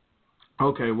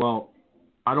 Okay, well,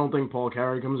 I don't think Paul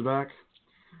Carey comes back.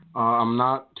 I'm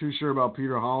not too sure about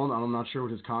Peter Holland. I'm not sure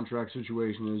what his contract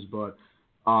situation is, but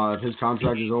if his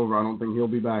contract is over, I don't think he'll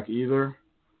be back either.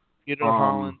 Peter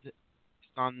Holland is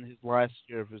on his last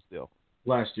year of his deal.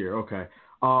 Last year, okay.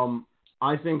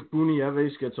 I think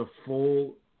Bunieves gets a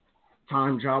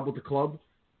full-time job with the club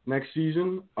next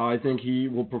season. I think he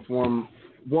will perform.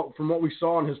 From what we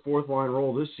saw in his fourth-line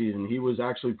role this season, he was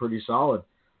actually pretty solid.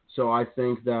 So I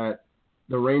think that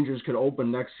the Rangers could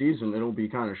open next season. It'll be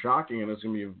kind of shocking, and it's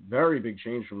going to be a very big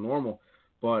change from normal.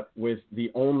 But with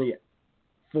the only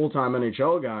full-time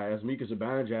NHL guy, as Mika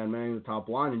Zibanejad manning the top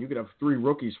line, and you could have three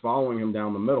rookies following him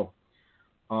down the middle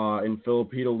in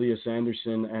Filipino, Lias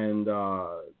Anderson, and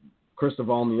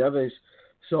Cristobal Nieves.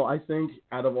 So I think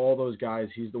out of all those guys,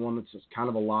 he's the one that's just kind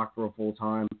of a lock for a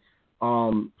full-time.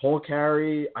 Paul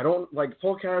Carey, I don't like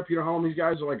Paul Carey, Peter Holland. These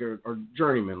guys are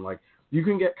journeymen. Like, you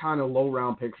can get kind of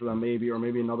low-round picks for them maybe, or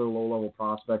maybe another low-level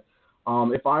prospect.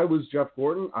 If I was Jeff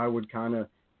Gordon, I would kind of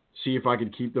see if I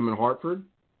could keep them in Hartford,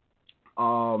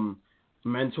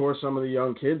 mentor some of the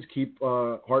young kids, keep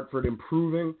Hartford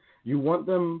improving. You want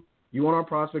our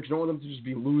prospects, you don't want them to just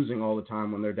be losing all the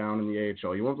time when they're down in the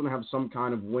AHL. You want them to have some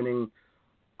kind of winning,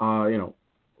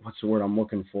 what's the word I'm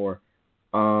looking for?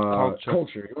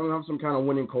 Culture. You want to have some kind of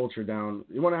winning culture down.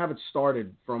 You want to have it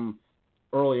started from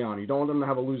early on. You don't want them to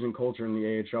have a losing culture in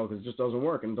the AHL because it just doesn't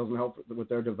work and it doesn't help with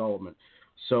their development.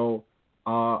 So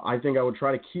I think I would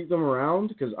try to keep them around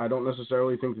because I don't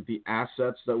necessarily think that the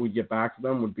assets that we get back to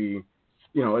them would be,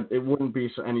 it wouldn't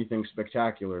be anything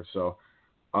spectacular. So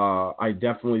I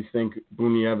definitely think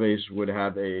Bunieves would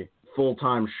have a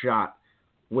full-time shot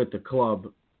with the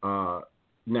club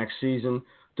next season.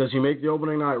 Does he make the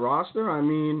opening night roster? I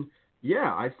mean,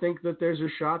 yeah, I think that there's a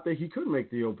shot that he could make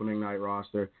the opening night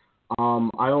roster. I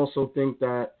also think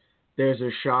that there's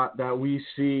a shot that we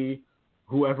see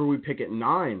whoever we pick at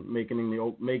 9 making the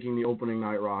opening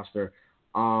night roster.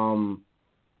 Now,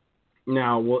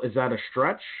 is that a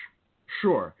stretch?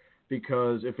 Sure,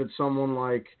 because if it's someone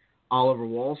like Oliver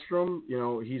Wahlstrom,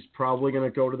 he's probably going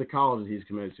to go to the college he's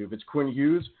committed to. If it's Quinn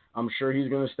Hughes, I'm sure he's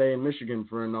going to stay in Michigan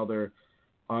for another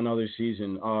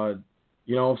season.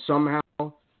 If somehow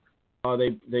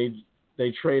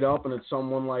they trade up and it's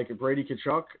someone like Brady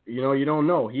Tkachuk, you don't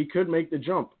know. He could make the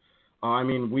jump.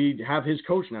 We have his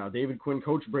coach now. David Quinn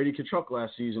coached Brady Tkachuk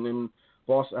last season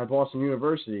at Boston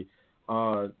University.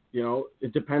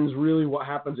 It depends really what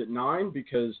happens at 9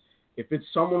 because if it's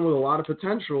someone with a lot of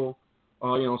potential,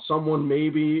 someone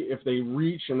maybe if they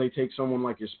reach and they take someone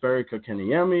like Jesperi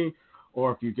Kotkaniemi,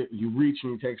 or if you reach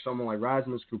and you take someone like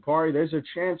Rasmus Kupari, there's a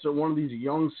chance that one of these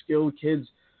young, skilled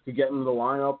kids could get into the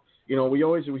lineup. We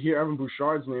hear Evan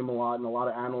Bouchard's name a lot, and a lot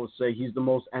of analysts say he's the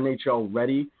most NHL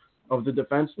ready of the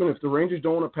defensemen. If the Rangers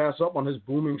don't want to pass up on his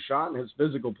booming shot and his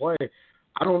physical play,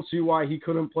 I don't see why he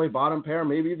couldn't play bottom pair,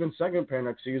 maybe even second pair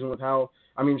next season with how,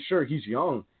 I mean, sure, he's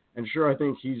young, and sure, I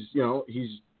think he'd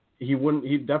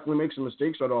definitely make some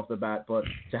mistakes right off the bat, but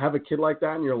to have a kid like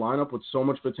that in your lineup with so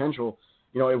much potential,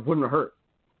 it wouldn't hurt.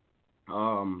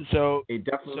 It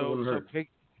definitely wouldn't hurt.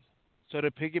 So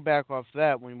to piggyback off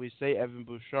that, when we say Evan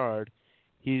Bouchard,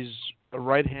 he's a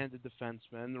right-handed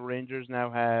defenseman. The Rangers now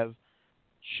have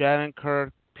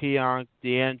Shattenkirk, Pionk,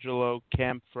 D'Angelo,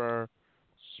 Kampfer,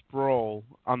 Sproul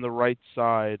on the right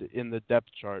side in the depth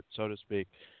chart, so to speak.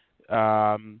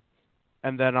 And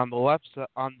then on the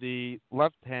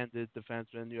left-handed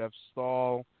defenseman, you have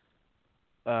Stahl,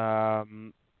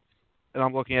 and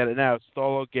I'm looking at it now,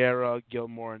 Stahl, O'Gara,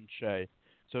 Gilmore, and Shea.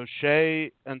 So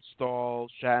Shea and Stahl,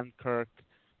 Shattenkirk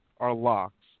are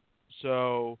locks.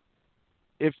 So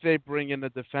if they bring in a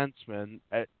defenseman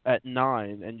at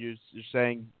 9, and you're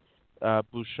saying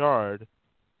Bouchard,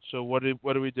 so what do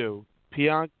we do?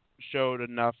 Pionk showed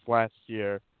enough last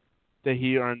year that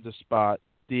he earned the spot.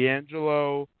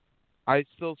 D'Angelo, I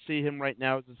still see him right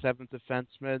now as a 7th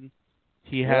defenseman.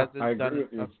 He hasn't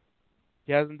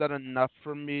done enough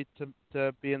for me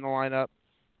to be in the lineup.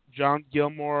 John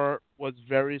Gilmore was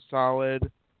very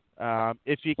solid.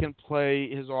 If he can play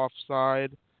his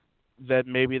offside, then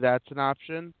maybe that's an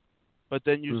option. But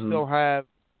then you still have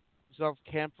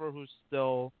Kampfer, who's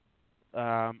still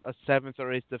a 7th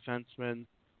or 8th defenseman.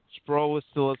 Sproul is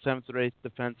still a 7th or 8th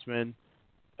defenseman.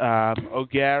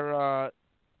 O'Gara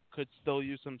could still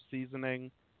use some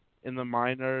seasoning in the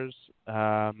minors.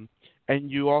 And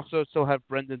you also still have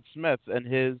Brendan Smith and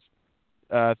his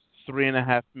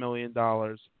 $3.5 million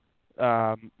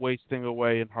wasting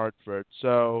away in Hartford.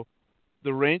 So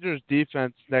the Rangers'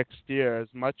 defense next year, as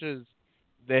much as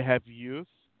they have youth,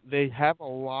 they have a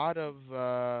lot of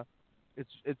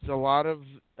it's a lot of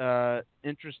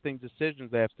interesting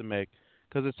decisions they have to make.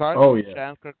 Because aside from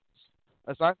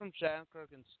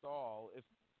Shattenkirk and Stahl, if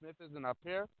Smith isn't up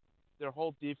here, their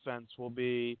whole defense will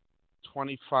be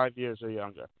 25 years or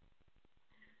younger.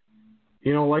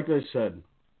 Like I said,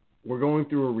 we're going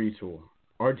through a retool.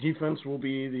 Our defense will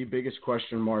be the biggest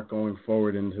question mark going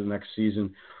forward into the next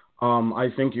season. I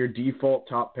think your default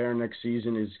top pair next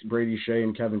season is Brady Shea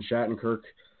and Kevin Shattenkirk.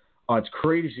 It's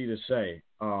crazy to say,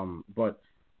 but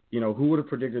who would have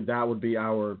predicted that would be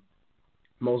our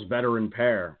most veteran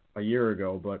pair a year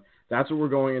ago? But that's what we're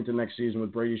going into next season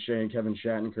with Brady Shea and Kevin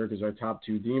Shattenkirk as our top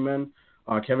 2 D-men.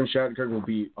 Kevin Shattenkirk will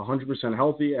be 100%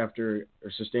 healthy after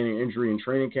sustaining injury in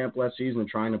training camp last season and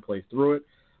trying to play through it.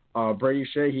 Brady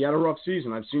Shea, he had a rough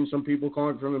season. I've seen some people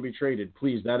calling for him to be traded.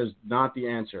 Please, that is not the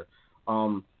answer.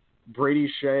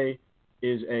 Brady Shea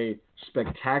is a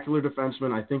spectacular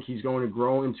defenseman. I think he's going to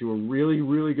grow into a really,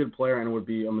 really good player, and it would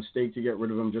be a mistake to get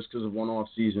rid of him just because of one off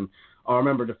season.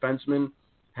 Remember, defensemen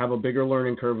have a bigger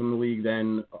learning curve in the league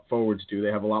than forwards do.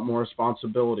 They have a lot more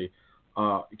responsibility.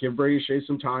 Give Brady Shea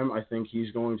some time. I think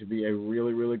he's going to be a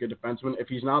really, really good defenseman. If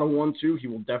he's not a 1-2, he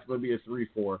will definitely be a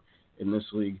 3-4 in this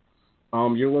league.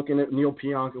 You're looking at Neil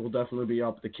Pionk. It will definitely be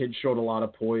up. The kid showed a lot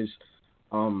of poise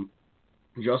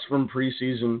just from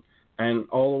preseason and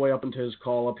all the way up into his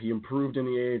call-up. He improved in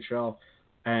the AHL,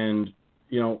 and,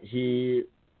 he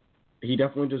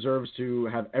definitely deserves to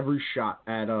have every shot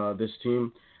at this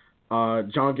team.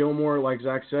 John Gilmore, like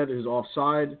Zach said, is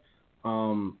offside.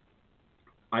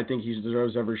 I think he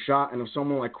deserves every shot. And if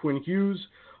someone like Quinn Hughes,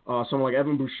 someone like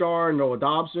Evan Bouchard, Noah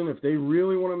Dobson, if they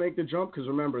really want to make the jump, because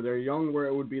remember, they're young where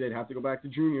it would be they'd have to go back to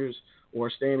juniors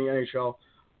or stay in the NHL,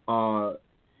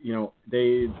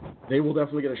 they will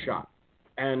definitely get a shot.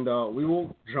 And we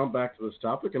will jump back to this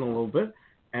topic in a little bit.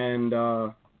 And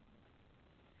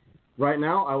right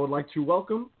now, I would like to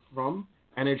welcome from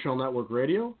NHL Network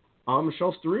Radio,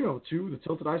 Michelle Storino to the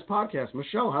Tilted Ice Podcast.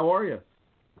 Michelle, how are you?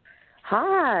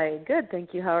 Hi, good,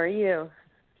 thank you. How are you?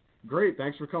 Great,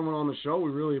 thanks for coming on the show.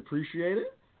 We really appreciate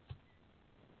it.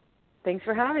 Thanks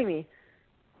for having me.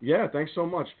 Yeah, thanks so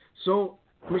much. So,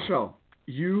 Michelle,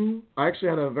 I actually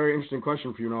had a very interesting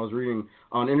question for you when I was reading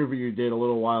an interview you did a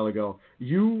little while ago.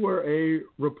 You were a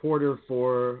reporter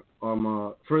for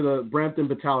the Brampton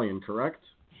Battalion, correct?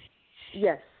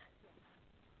 Yes.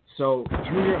 So,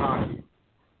 junior hockey.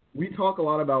 We talk a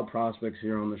lot about prospects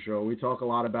here on the show. We talk a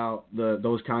lot about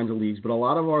those kinds of leagues, but a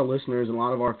lot of our listeners and a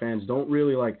lot of our fans don't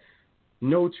really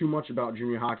know too much about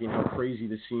junior hockey and how crazy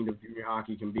the scene of junior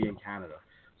hockey can be in Canada.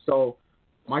 So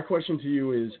my question to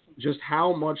you is just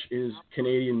how much is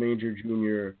Canadian Major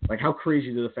Junior, how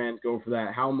crazy do the fans go for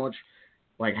that? How much,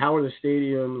 how are the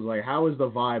stadiums? How is the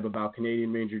vibe about Canadian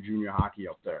Major Junior hockey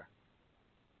up there?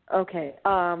 Okay.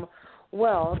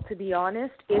 Well, to be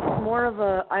honest, it's more of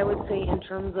I would say in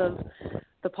terms of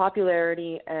the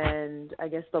popularity and I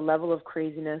guess the level of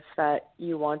craziness that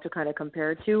you want to kind of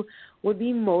compare it to would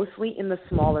be mostly in the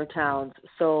smaller towns.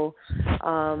 So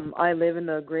I live in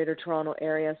the Greater Toronto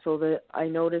area, so I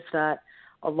noticed that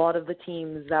a lot of the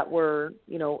teams that were,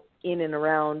 in and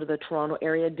around the Toronto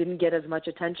area didn't get as much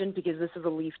attention because this is a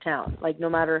Leaf town. Like no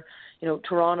matter,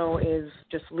 Toronto is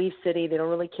just Leaf City. They don't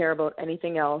really care about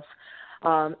anything else.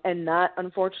 And that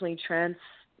unfortunately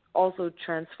also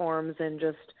transforms and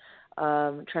just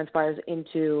transpires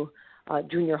into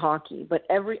junior hockey. But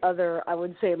every other, I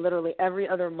would say literally every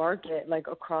other market, like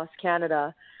across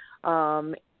Canada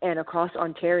and across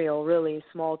Ontario, really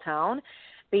small town,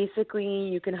 basically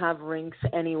you can have rinks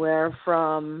anywhere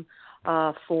from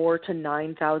 4,000 to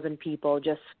 9,000 people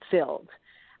just filled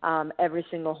every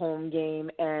single home game,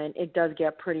 and it does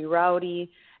get pretty rowdy.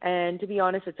 And to be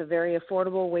honest, it's a very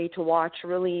affordable way to watch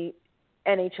really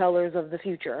NHLers of the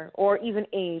future, or even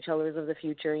AHLers of the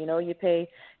future. You pay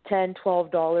 $10,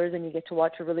 $12 and you get to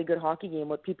watch a really good hockey game.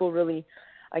 What people really,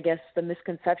 I guess the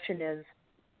misconception is,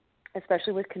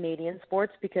 especially with Canadian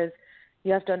sports, because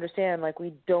you have to understand, like,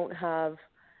 we don't have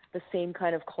the same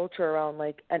kind of culture around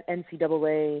like an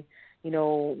NCAA,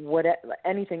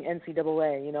 anything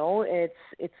NCAA,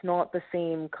 it's not the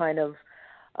same kind of,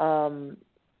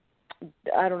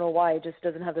 I don't know why, it just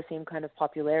doesn't have the same kind of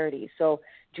popularity. So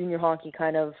junior hockey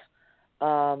kind of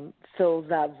fills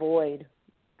that void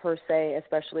per se,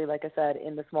 especially, like I said,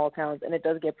 in the small towns. And it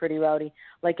does get pretty rowdy,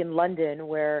 like in London,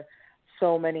 where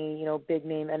so many, big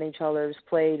name NHLers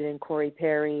played, in Corey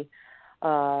Perry,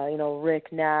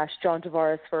 Rick Nash, John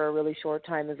Tavares for a really short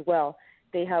time as well.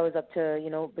 They house up to,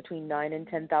 between 9,000 and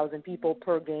 10,000 people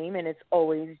per game, and it's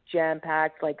always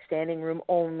jam-packed, like standing room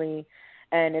only,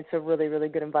 and it's a really, really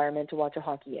good environment to watch a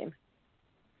hockey game.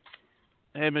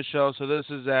 Hey, Michelle. So this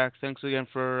is Zach. Thanks again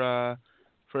for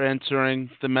answering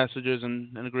the messages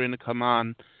and agreeing to come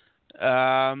on.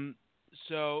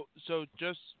 So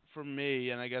just for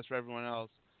me, and I guess for everyone else,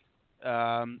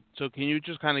 so can you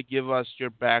just kind of give us your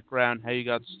background, how you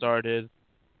got started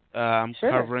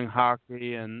covering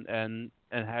hockey, and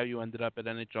how you ended up at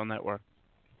NHL Network?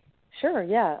 Sure,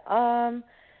 yeah.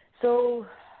 So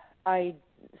I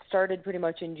started pretty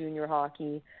much in junior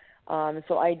hockey.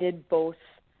 So I did both.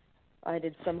 I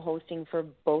did some hosting for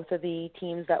both of the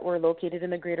teams that were located in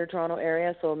the Greater Toronto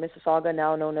area. So Mississauga,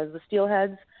 now known as the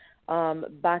Steelheads.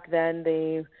 Back then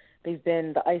they've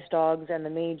been the Ice Dogs and the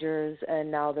Majors,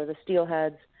 and now they're the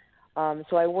Steelheads.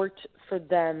 So I worked for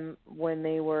them when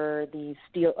they were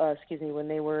when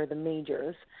they were the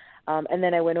Majors. And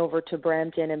then I went over to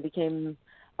Brampton and became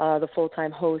the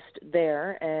full-time host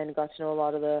there, and got to know a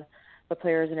lot of the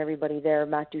players and everybody there.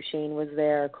 Matt Duchene was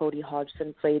there. Cody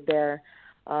Hodgson played there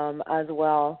as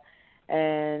well.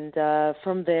 And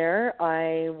from there,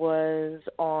 I was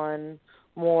on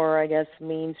more, I guess,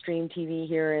 mainstream TV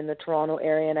here in the Toronto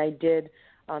area, and I did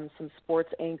some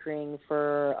sports anchoring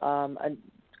for a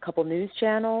couple news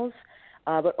channels,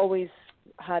 but always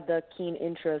had the keen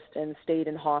interest and stayed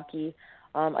in hockey.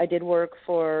 I did work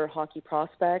for Hockey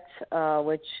Prospect,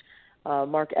 which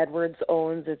Mark Edwards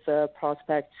owns. It's a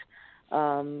prospect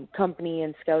company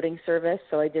and scouting service,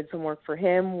 so I did some work for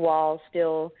him while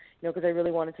still, because I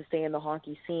really wanted to stay in the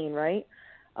hockey scene, right?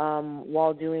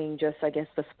 While doing just, I guess,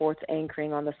 the sports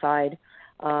anchoring on the side.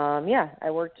 I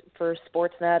worked for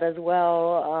Sportsnet as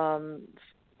well,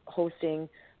 hosting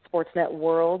Sportsnet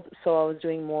World, so I was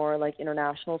doing more like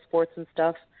international sports and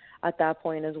stuff at that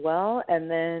point as well. And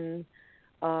then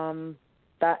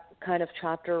that kind of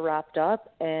chapter wrapped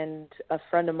up, and a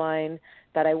friend of mine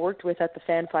that I worked with at the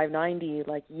Fan 590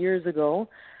 like years ago,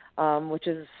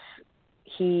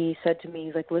 he said to me,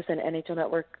 he's like, listen, NHL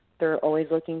Network, they're always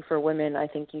looking for women. I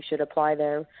think you should apply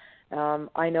there.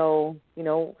 I know,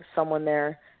 someone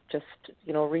there, just,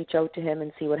 reach out to him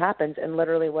and see what happens. And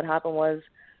literally what happened was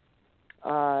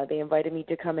they invited me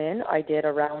to come in. I did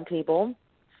a roundtable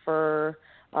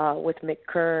with Mick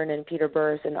Kern and Peter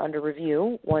Burris and Under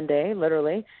Review one day,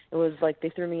 literally. It was like they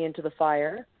threw me into the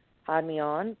fire, had me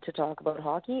on to talk about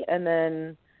hockey, and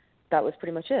then that was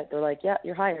pretty much it. They're like, yeah,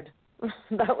 you're hired.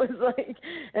 That was like,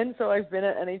 and so I've been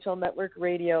at NHL Network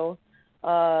Radio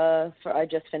I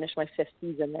just finished my 5th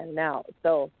season there now.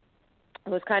 So it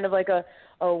was kind of like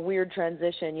a weird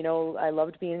transition. I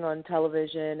loved being on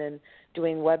television and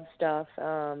doing web stuff,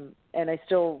 and I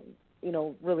still,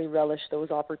 really relish those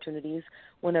opportunities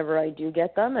whenever I do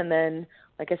get them. And then,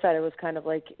 like I said, it was kind of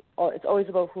like, it's always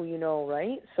about who you know,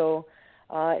 right? So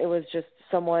it was just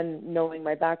someone knowing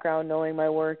my background, knowing my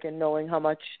work, and knowing how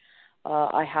much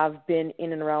I have been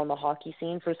in and around the hockey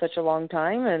scene for such a long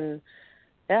time. And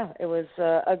yeah, it was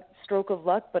a stroke of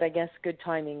luck, but I guess good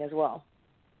timing as well.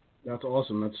 That's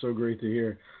awesome. That's so great to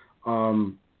hear.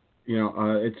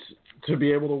 It's to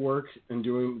be able to work and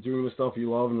doing the stuff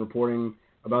you love and reporting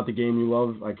about the game you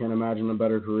love. I can't imagine a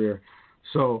better career.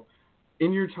 So,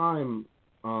 in your time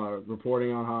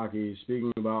reporting on hockey,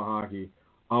 speaking about hockey,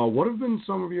 what have been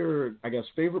some of your, I guess,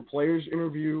 favorite players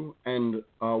interview, and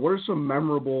what are some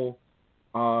memorable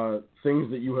things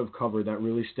that you have covered that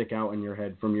really stick out in your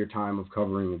head from your time of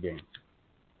covering the game?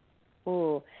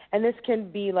 Ooh, and this can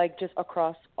be like just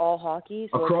across all hockey,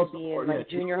 so across it can be in like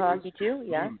junior hockey too,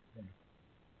 yeah?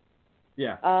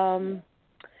 Yeah.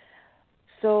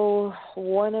 So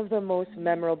one of the most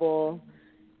memorable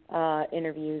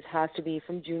interviews has to be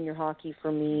from junior hockey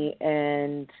for me,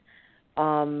 and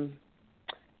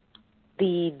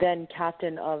the then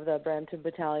captain of the Brampton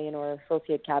Battalion, or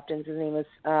associate captains, his name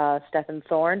was Stephen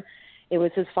Thorne. It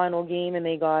was his final game, and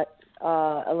they got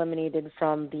eliminated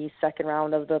from the second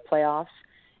round of the playoffs.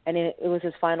 And it was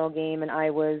his final game, and I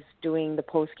was doing the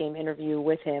post-game interview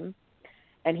with him,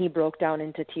 and he broke down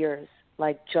into tears,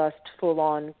 like just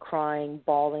full-on crying,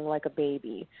 bawling like a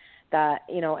baby. That,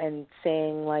 and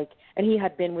saying and he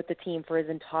had been with the team for his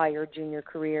entire junior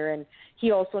career, and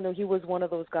he also knew, he was one of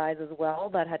those guys as well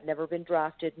that had never been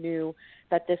drafted, knew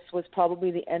that this was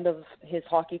probably the end of his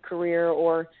hockey career,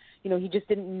 or, he just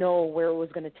didn't know where it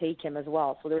was going to take him as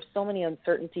well. So there's so many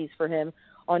uncertainties for him,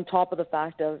 on top of the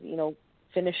fact of,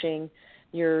 finishing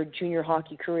your junior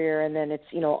hockey career, and then it's,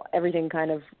 everything kind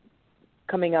of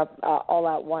coming up all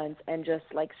at once, and just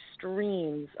like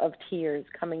streams of tears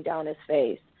coming down his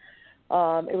face.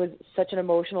 It was such an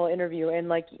emotional interview, and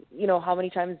how many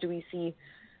times do we see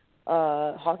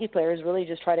hockey players really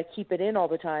just try to keep it in all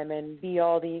the time and be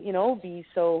all the, be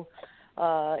so,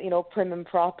 prim and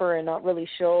proper and not really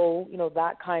show,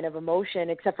 that kind of emotion,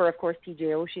 except for, of course, TJ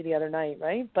Oshie the other night,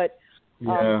 right? But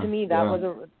to me, that was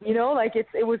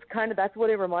it was kind of, that's what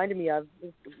it reminded me of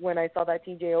when I saw that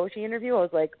TJ Oshie interview. I was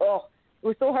like, oh, it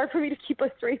was so hard for me to keep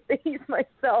a straight face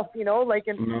myself,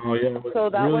 so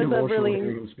that really was a really,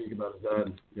 hearing him speak about his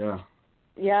dad.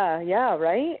 Yeah,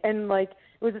 right? And it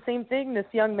was the same thing. This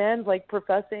young man's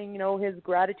professing, his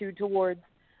gratitude towards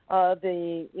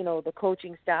the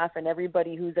coaching staff and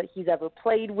everybody he's ever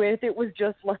played with. It was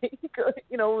just it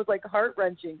was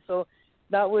heart-wrenching. So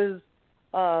that was,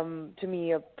 to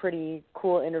me, a pretty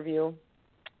cool interview.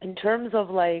 In terms of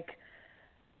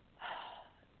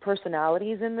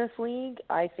personalities in this league,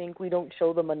 I think we don't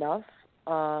show them enough.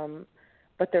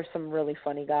 But there's some really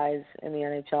funny guys in the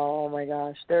NHL. Oh my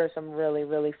gosh, there are some really,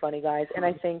 really funny guys. And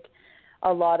I think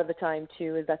a lot of the time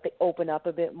too is that they open up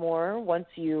a bit more once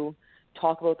you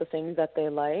talk about the things that they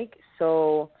like.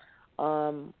 So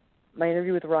my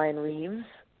interview with Ryan Reeves,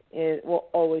 it will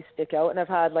always stick out. And I've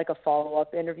had a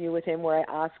follow-up interview with him where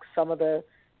I ask some of the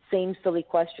same silly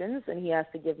questions, and he has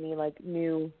to give me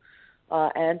new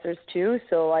answers too.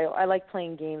 So I like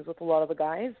playing games with a lot of the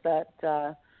guys that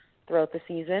throughout the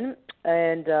season.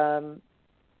 And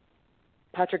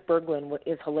Patrick Berglund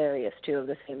is hilarious too, of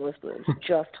the St. Louis Blues.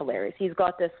 Just hilarious. He's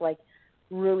got this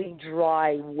really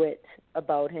dry wit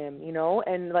about him,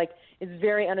 and it's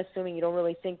very unassuming. You don't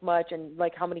really think much, and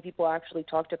how many people actually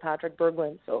talk to Patrick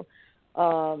Berglund. So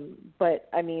but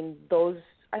I mean,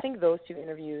 I think those two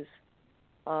interviews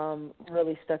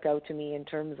really stuck out to me in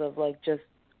terms of just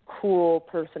cool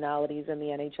personalities in the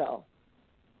NHL.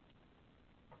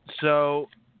 So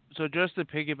just to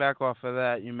piggyback off of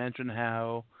that, you mentioned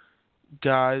how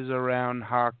guys around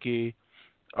hockey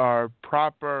are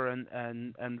proper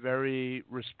and very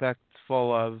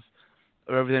respectful of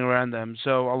everything around them.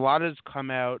 So a lot has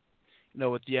come out,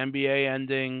 with the NBA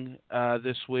ending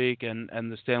this week and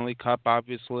the Stanley Cup,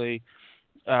 obviously,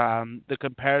 the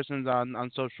comparisons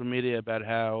on social media about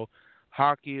how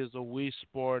hockey is a we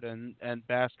sport and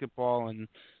basketball and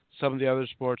some of the other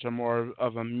sports are more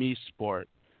of a me sport.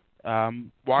 Why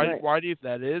do you think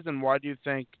that is, and why do you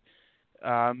think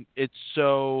it's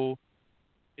so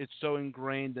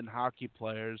ingrained in hockey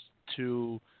players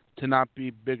to not be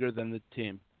bigger than the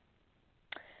team?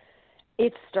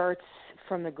 It starts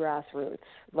from the grassroots,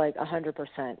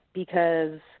 100%,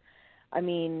 because I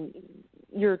mean,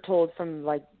 you're told from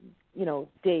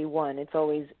day one, it's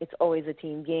always a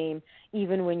team game.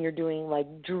 Even when you're doing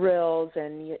drills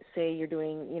and you're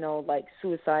doing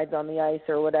suicides on the ice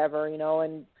or whatever,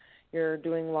 and you're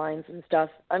doing lines and stuff.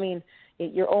 I mean,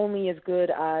 you're only as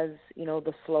good as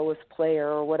the slowest player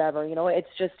or whatever. It's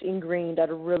just ingrained at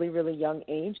a really, really young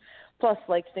age. Plus,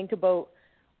 think about,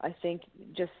 I think,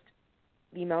 just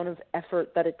the amount of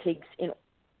effort that it takes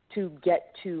to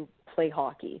get to play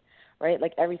hockey. Right?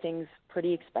 Everything's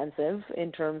pretty expensive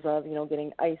in terms of,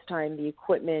 getting ice time, the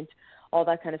equipment, all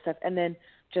that kind of stuff. And then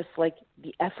just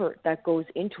the effort that goes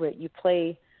into it. You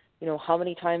play how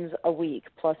many times a week,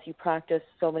 plus you practice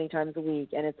so many times a week,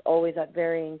 and it's always at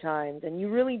varying times. And you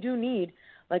really do need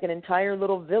like an entire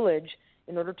little village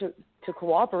in order to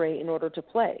cooperate in order to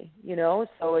play,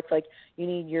 So it's like you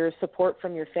need your support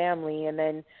from your family and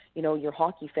then, your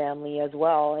hockey family as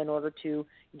well in order to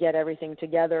get everything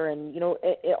together. And,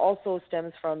 it also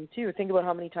stems from, too, think about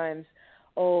how many times,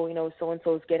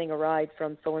 so-and-so's getting a ride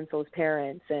from so-and-so's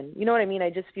parents. And you know what I mean? I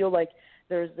just feel like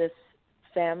there's this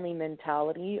family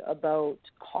mentality about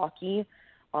hockey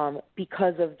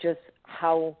because of just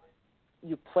how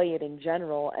you play it in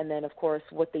general, and then of course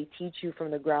what they teach you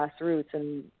from the grassroots,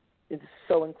 and it's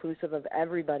so inclusive of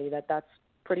everybody that's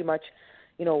pretty much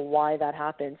why that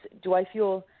happens. Do I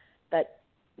feel that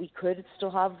we could still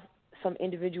have some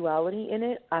individuality in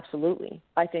it? Absolutely.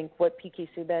 I think what PK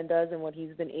Subban does and what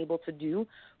he's been able to do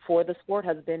for the sport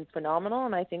has been phenomenal,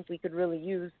 and I think we could really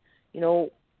use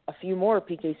a few more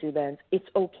PK Subbans. It's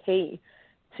okay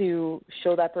to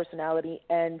show that personality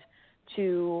and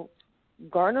to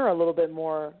garner a little bit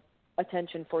more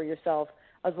attention for yourself,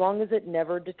 as long as it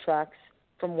never detracts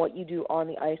from what you do on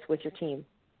the ice with your team.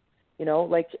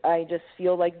 I just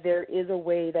feel like there is a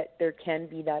way that there can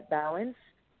be that balance,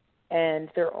 and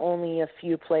there are only a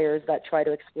few players that try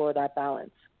to explore that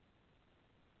balance.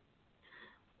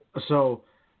 So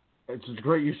it's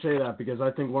great you say that, because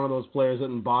I think one of those players that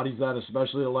embodies that,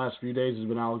 especially the last few days, has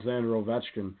been Alexander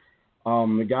Ovechkin.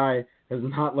 The guy has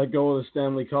not let go of the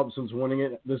Stanley Cup since winning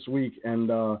it this week,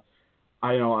 and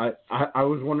I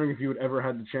was wondering if you had ever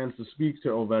had the chance to speak to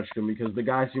Ovechkin, because the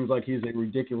guy seems like he's a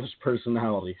ridiculous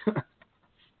personality.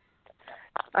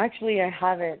 Actually, I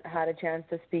haven't had a chance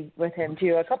to speak with him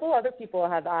too. A couple other people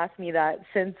have asked me that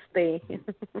since they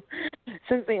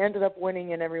ended up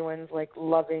winning and everyone's like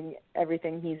loving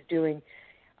everything he's doing.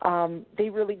 They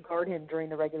really guard him during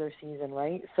the regular season,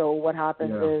 right? So what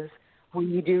happens is when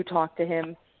you do talk to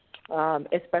him,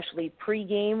 especially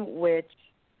pregame, which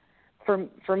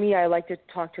for me, I like to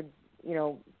talk to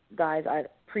guys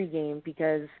at pregame,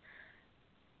 because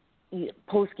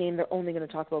postgame they're only going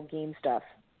to talk about game stuff,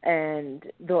 and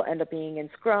they'll end up being in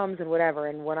scrums and whatever.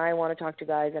 And when I want to talk to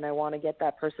guys and I want to get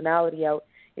that personality out,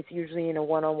 it's usually in a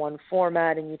one-on-one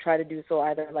format, and you try to do so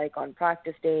either like on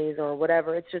practice days or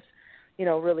whatever. It's just,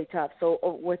 really tough. So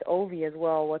with Ovi as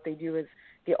well, what they do is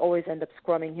they always end up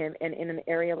scrumming him. And in an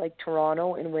area like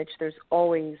Toronto, in which there's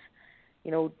always,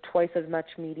 twice as much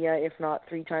media, if not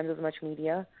 3 times as much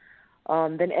media,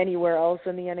 than anywhere else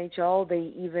in the NHL,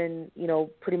 they even,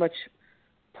 pretty much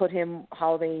put him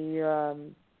how they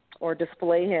or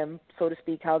display him, so to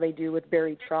speak, how they do with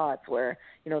Barry Trotz, where,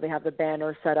 they have the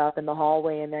banner set up in the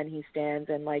hallway and then he stands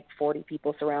and like 40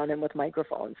 people surround him with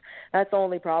microphones. That's the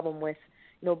only problem with,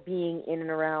 being in and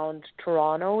around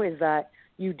Toronto, is that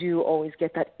you do always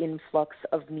get that influx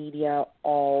of media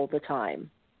all the time.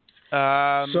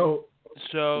 So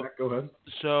go ahead.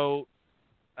 So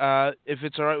if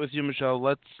it's all right with you, Michelle,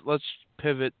 let's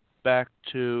pivot back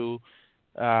to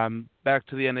the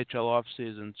NHL off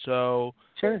season. So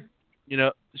sure.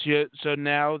 So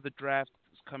now the draft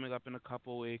is coming up in a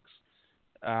couple weeks.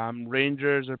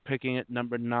 Rangers are picking at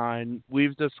number 9.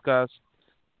 We've discussed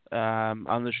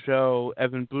on the show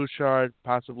Evan Bouchard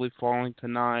possibly falling to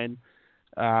 9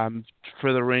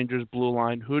 for the Rangers blue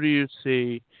line. Who do you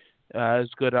see as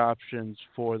good options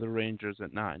for the Rangers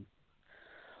at 9?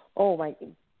 Oh my,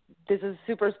 this is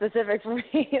super specific for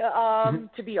me.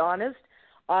 To be honest,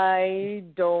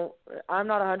 I'm not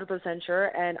 100% sure,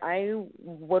 and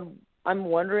I'm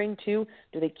wondering too,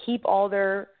 do they keep all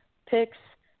their picks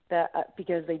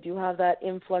because they do have that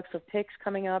influx of picks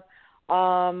coming up?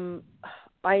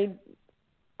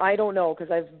 I don't know,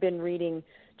 because I've been reading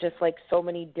just like so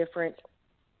many different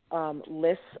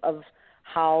lists of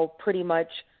how pretty much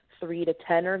 3 to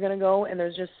 10 are going to go, and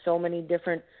there's just so many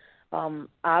different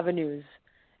avenues,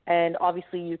 and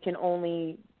obviously you can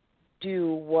only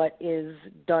do what is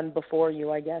done before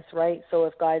you, I guess, right? So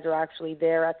if guys are actually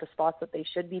there at the spots that they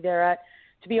should be there at,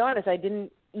 to be honest, I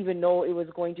didn't even know it was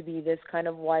going to be this kind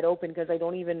of wide open, because I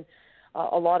don't even,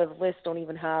 a lot of lists don't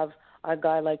even have a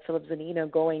guy like Filip Zadina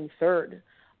going 3rd.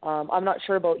 I'm not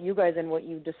sure about you guys and what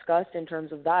you discussed in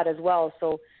terms of that as well.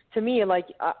 So to me, like,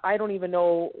 I don't even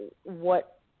know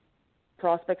what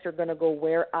prospects are going to go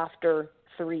where after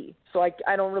 3. So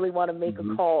I don't really want to make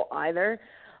a call either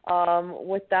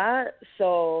with that.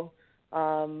 So,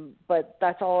 but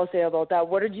that's all I'll say about that.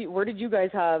 Where did you guys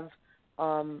have,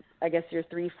 I guess, your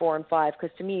 3, 4, and 5?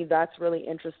 Because to me, that's really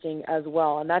interesting as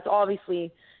well. And that's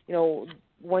obviously,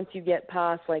 once you get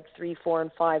past like 3, 4,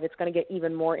 and 5, it's going to get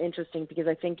even more interesting, because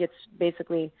I think it's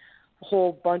basically a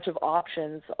whole bunch of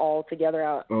options all together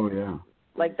out. Oh yeah.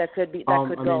 Like that could be that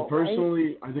could I go. mean,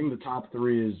 personally, right? I think the top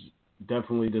three is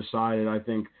definitely decided. I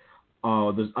think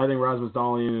Rasmus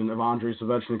Dahlin and Evgeny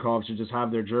Svechnikov should just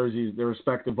have their jerseys, their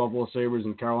respective Buffalo Sabres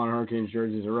and Carolina Hurricanes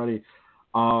jerseys already.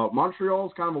 Montreal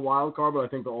is kind of a wild card, but I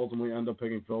think they'll ultimately end up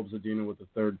picking Philip Zadina with the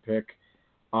third pick.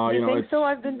 You think so?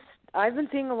 I've been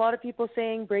seeing a lot of people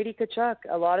saying Brady Tkachuk.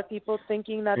 A lot of people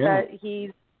thinking that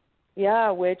he's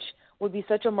which would be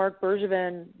such a Marc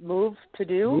Bergevin move to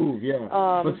do.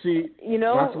 But see,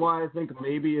 that's why I think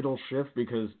maybe it'll shift,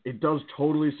 because it does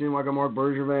totally seem like a Marc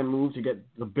Bergevin move to get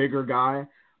the bigger guy.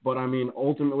 But I mean,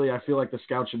 ultimately, I feel like the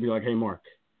scouts should be like, hey, Mark,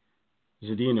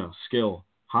 Zadina, skill,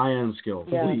 high-end skill,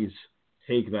 please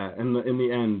take that in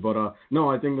the end. But no,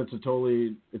 I think that's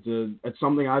it's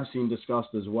something I've seen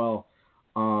discussed as well.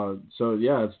 So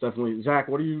yeah, it's definitely Zach.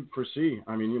 What do you foresee?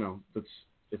 I mean, it's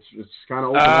kind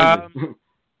of open-ended.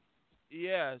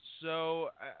 Yeah, so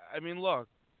I mean, look,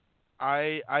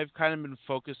 I've kind of been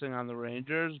focusing on the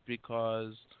Rangers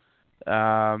because,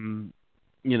 I'm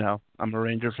a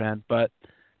Ranger fan, but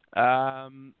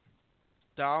Dahlin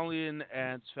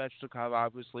and Svechnikov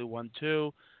obviously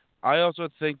 1-2. I also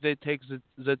think they take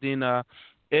Zadina.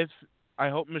 I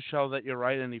hope, Michelle, that you're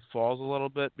right and he falls a little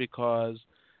bit, because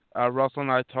Russell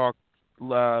and I talked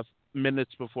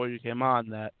minutes before you came on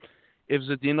that if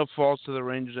Zadina falls to the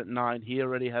Rangers at 9, he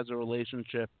already has a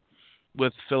relationship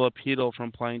with Philip Hedl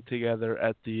from playing together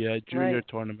at the junior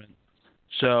tournament.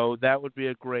 So that would be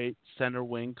a great center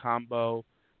wing combo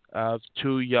of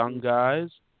two young guys.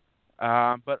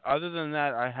 But other than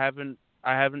that, I haven't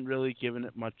really given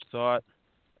it much thought.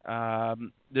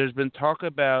 There's been talk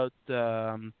about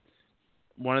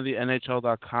one of the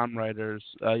NHL.com writers,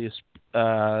 let's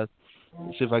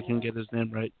see if I can get his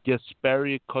name right,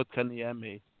 Jesperi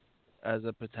Kotkaniemi, as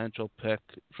a potential pick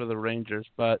for the Rangers,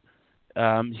 but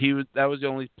that was the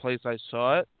only place I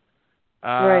saw it.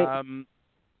 But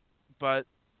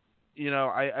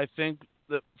I think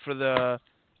that for the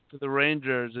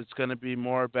Rangers, it's going to be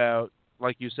more about,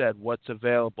 like you said, what's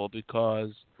available,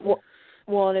 because.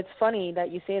 Well, and it's funny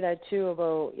that you say that too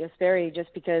about Jesperi,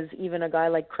 just because even a guy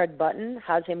like Craig Button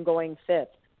has him going 5th.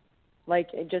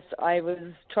 Like, I was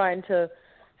trying to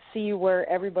see where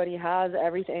everybody has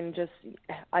everything.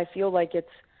 I feel like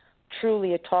it's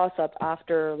truly a toss-up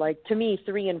after, like, to me,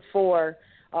 3 and 4.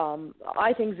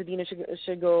 I think Zadina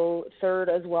should go 3rd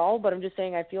as well, but I'm just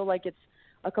saying I feel like it's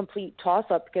a complete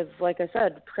toss-up because, like I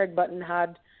said, Craig Button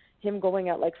had him going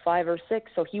at like 5 or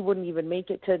 6, so he wouldn't even make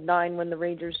it to 9 when the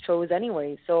Rangers chose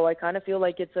anyway. So I kind of feel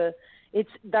like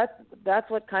that's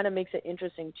what kind of makes it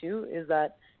interesting too, is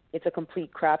that it's a complete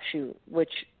crapshoot,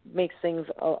 which makes things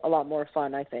a lot more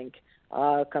fun, I think,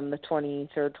 come the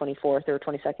 23rd, 24th, or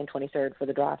 22nd, 23rd for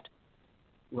the draft.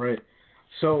 Right.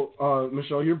 So,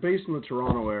 Michelle, you're based in the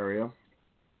Toronto area.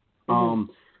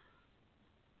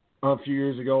 A few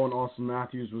years ago, when Austin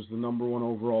Matthews was the number 1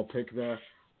 overall pick there,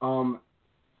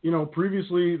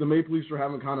 previously the Maple Leafs were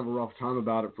having kind of a rough time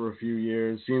about it for a few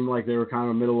years. Seemed like they were kind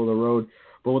of middle of the road.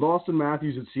 But with Austin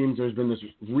Matthews, it seems there's been this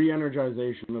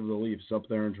re-energization of the Leafs up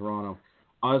there in Toronto.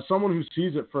 As someone who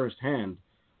sees it firsthand,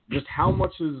 just how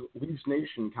much has Leafs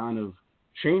Nation kind of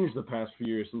changed the past few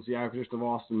years since the acquisition of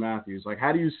Austin Matthews? Like,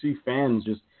 how do you see fans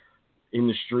just in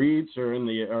the streets or in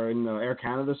the Air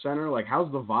Canada Center? Like,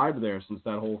 how's the vibe there since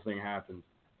that whole thing happened?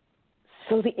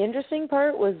 So the interesting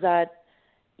part was that,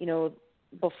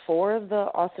 before the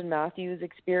Austin Matthews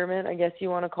experiment, I guess you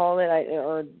want to call it,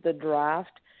 or the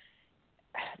draft,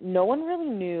 no one really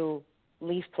knew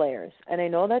Leaf players. And I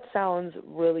know that sounds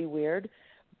really weird,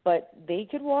 but they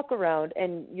could walk around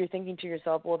and you're thinking to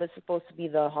yourself, well, this is supposed to be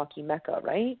the hockey mecca,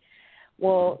 right?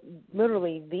 Well,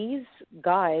 literally, these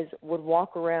guys would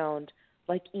walk around,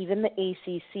 like even the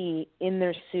ACC, in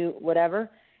their suit, whatever,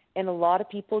 and a lot of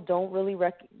people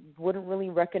wouldn't really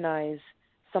recognize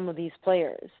some of these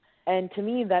players. And to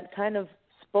me, that kind of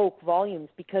spoke volumes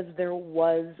because there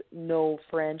was no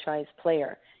franchise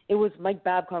player. It was Mike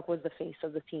Babcock was the face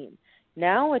of the team.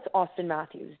 Now it's Austin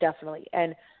Matthews, definitely.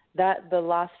 And that the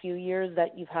last few years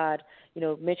that you've had,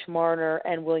 Mitch Marner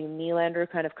and William Nylander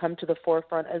kind of come to the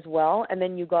forefront as well. And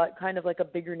then you got kind of like a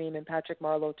bigger name in Patrick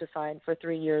Marleau to sign for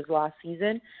 3 years last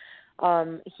season.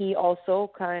 He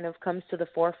also kind of comes to the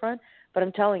forefront. But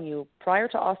I'm telling you, prior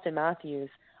to Austin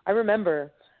Matthews, I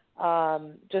remember,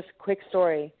 just quick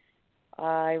story,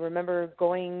 I remember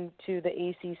going to the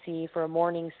ACC for a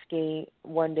morning skate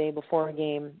one day before a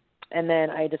game, and then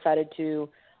I decided to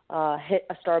hit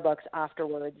a Starbucks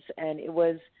afterwards, and it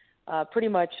was pretty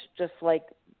much just like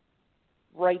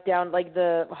right down like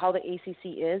how the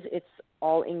ACC is. It's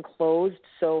all enclosed,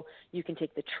 so you can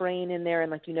take the train in there,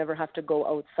 and like you never have to go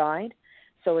outside.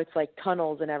 So it's like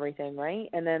tunnels and everything, right?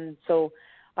 And then so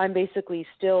I'm basically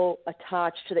still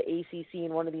attached to the ACC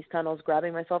in one of these tunnels,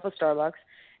 grabbing myself a Starbucks,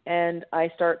 and I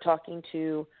start talking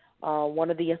to one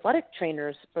of the athletic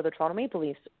trainers for the Toronto Maple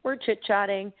Leafs. We're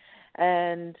chit-chatting,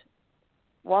 and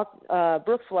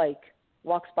Brooks Laich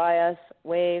walks by us,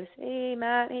 waves, "Hey,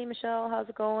 Matt, hey, Michelle, how's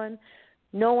it going?"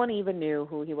 No one even knew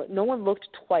who he was. No one looked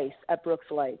twice at Brooks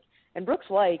Laich. And Brooks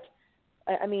Laich,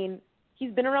 I mean,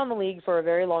 he's been around the league for a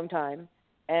very long time,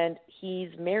 and he's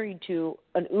married to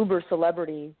an uber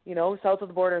celebrity, south of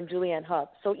the border, Julianne Hough.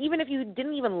 So even if you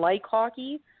didn't even like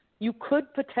hockey, you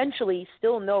could potentially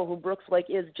still know who Brooks Laich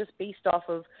is just based off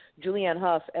of Julianne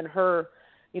Hough and her,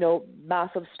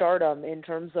 massive stardom in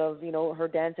terms of, her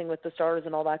Dancing with the Stars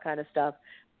and all that kind of stuff.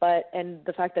 And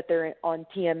the fact that they're on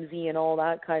TMZ and all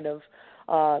that kind of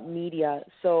media.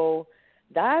 So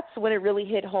that's when it really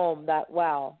hit home that,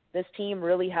 wow, this team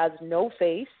really has no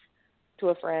face to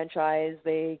a franchise.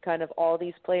 They kind of, all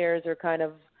these players are kind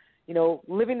of,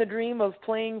 living the dream of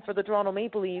playing for the Toronto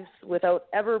Maple Leafs without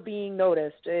ever being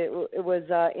noticed. It was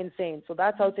insane. So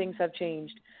that's how things have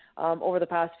changed over the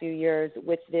past few years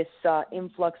with this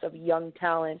influx of young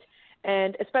talent.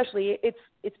 And especially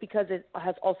it's because it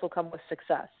has also come with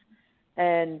success.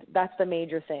 And that's the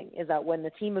major thing, is that when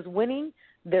the team is winning,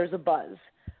 there's a buzz.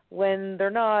 When they're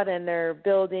not and they're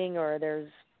building or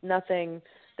there's nothing,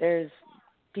 there's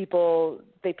people,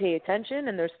 they pay attention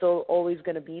and they're still always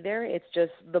going to be there. It's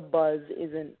just the buzz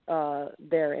isn't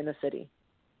there in the city.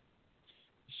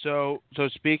 So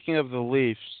speaking of the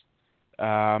Leafs,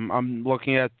 I'm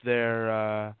looking at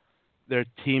their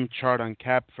team chart on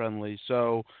Cap Friendly.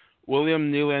 So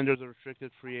William Nylander is a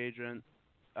restricted free agent,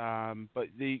 but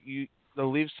the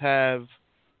Leafs have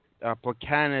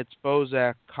Plekanec,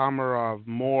 Bozak, Komarov,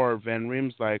 Moore, Van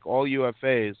Riemsdyk, all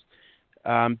UFAs.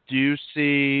 Do you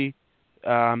see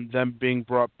them being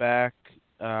brought back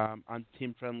on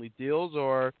team-friendly deals,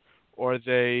 or are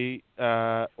these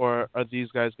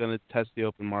guys going to test the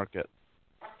open market?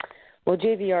 Well,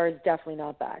 JVR is definitely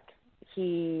not back.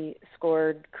 He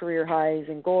scored career highs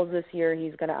in goals this year.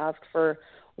 He's going to ask for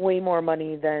way more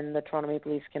money than the Toronto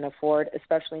Maple Leafs can afford,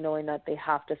 especially knowing that they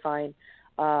have to sign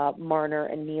Marner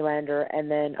and Nylander. And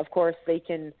then, of course, they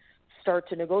can start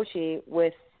to negotiate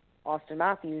with Austin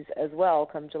Matthews as well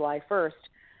come July 1st.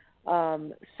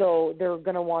 So they're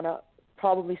going to want to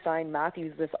probably sign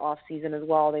Matthews this offseason as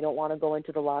well. They don't want to go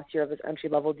into the last year of his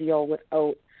entry-level deal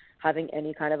without having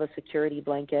any kind of a security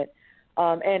blanket.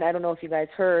 And I don't know if you guys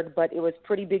heard, but it was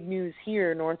pretty big news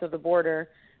here north of the border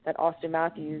that Austin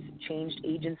Matthews changed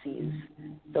agencies.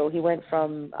 So he went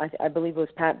from, I believe it was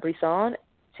Pat Brisson,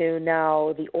 to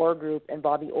now the Orr Group and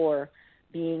Bobby Orr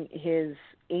being his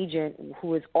agent,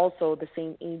 who is also the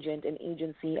same agent and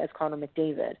agency as Connor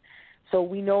McDavid. So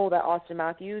we know that Austin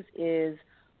Matthews is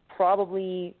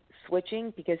probably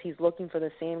switching because he's looking for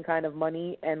the same kind of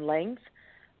money and length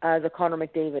as a Connor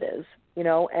McDavid is,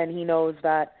 and he knows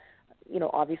that,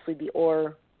 obviously the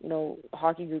Orr,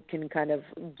 hockey group can kind of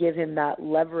give him that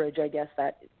leverage, I guess,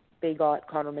 that they got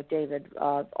Connor McDavid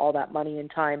all that money and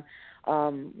time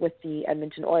with the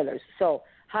Edmonton Oilers. So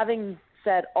having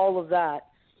said all of that,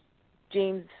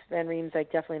 James Van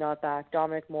Riemsdyk definitely not back.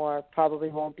 Dominic Moore probably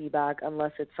won't be back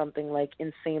unless it's something like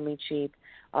insanely cheap.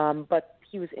 But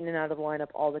he was in and out of the lineup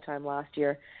all the time last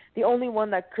year. The only one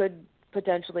that could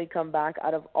potentially come back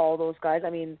out of all those guys, I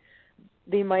mean,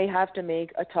 they might have to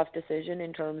make a tough decision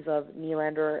in terms of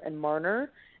Nylander and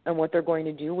Marner and what they're going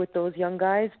to do with those young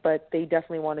guys, but they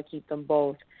definitely want to keep them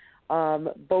both.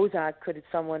 Bozak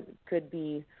could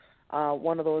be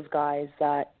one of those guys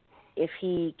that if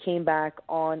he came back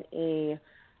on a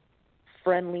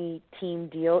friendly team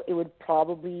deal, it would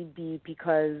probably be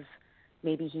because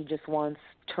maybe he just wants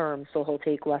term, so he'll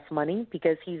take less money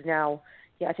because he's now,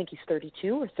 I think he's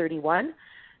 32 or 31.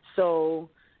 So,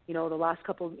 the last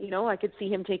couple, I could see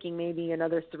him taking maybe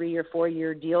another 3 or 4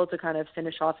 year deal to kind of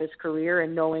finish off his career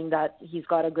and knowing that he's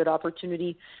got a good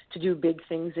opportunity to do big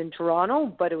things in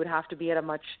Toronto, but it would have to be at a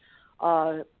much,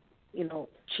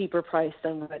 cheaper price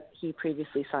than what he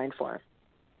previously signed for.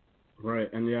 Right.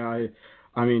 And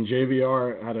I mean,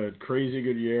 JVR had a crazy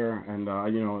good year, and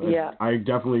I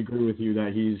definitely agree with you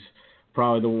that he's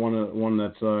probably the one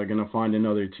that's going to find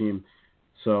another team.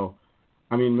 So,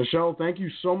 I mean, Michelle, thank you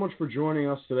so much for joining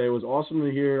us today. It was awesome to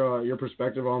hear your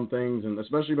perspective on things, and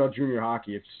especially about junior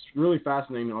hockey. It's really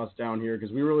fascinating to us down here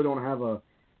because we really don't have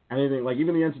anything like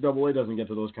even the NCAA doesn't get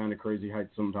to those kind of crazy heights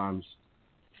sometimes.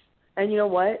 And you know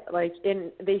what?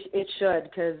 It should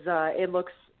because it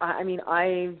looks. I mean,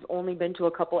 I've only been to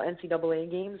a couple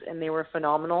NCAA games, and they were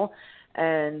phenomenal.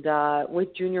 And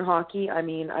with junior hockey, I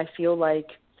mean, I feel like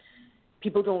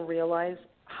people don't realize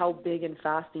how big and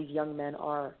fast these young men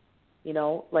are. You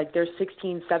know, like they're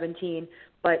 16, 17,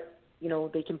 but, you know,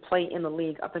 they can play in the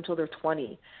league up until they're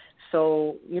 20.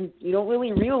 So you don't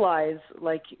really realize,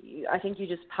 like, I think you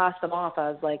just pass them off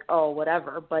as like, oh,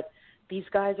 whatever. But these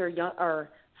guys are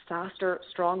faster,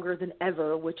 stronger than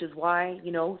ever, which is why,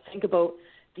 you know, think about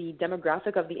the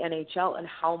demographic of the NHL and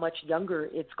how much younger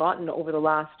it's gotten over the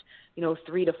last, you know,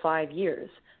 3 to 5 years.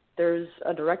 There's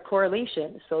a direct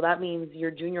correlation. So that means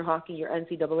your junior hockey, your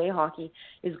NCAA hockey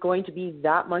is going to be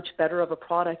that much better of a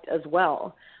product as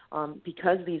well,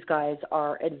 because these guys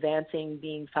are advancing,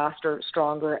 being faster,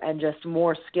 stronger, and just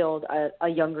more skilled at a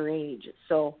younger age.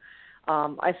 So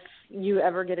if you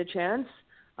ever get a chance,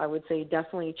 I would say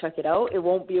definitely check it out. It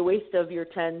won't be a waste of your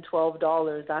 $10,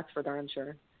 $12, that's for darn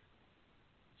sure.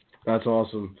 That's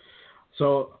awesome.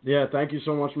 So, yeah, thank you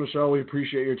so much, Michelle. We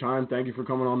appreciate your time. Thank you for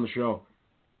coming on the show.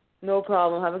 No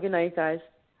problem. Have a good night, guys.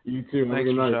 You too. Have Thanks, a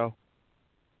good night. Michelle.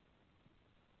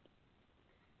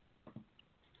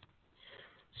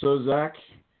 So, Zach,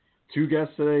 2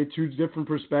 guests today, 2 different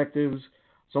perspectives.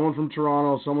 Someone from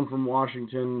Toronto, someone from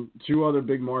Washington, 2 other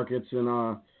big markets in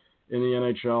the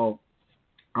NHL.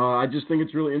 I just think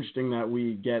it's really interesting that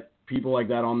we get people like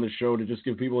that on the show to just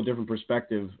give people a different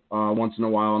perspective once in a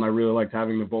while, and I really liked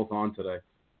having them both on today.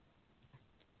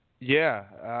 Yeah,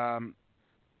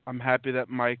 I'm happy that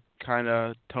Mike kind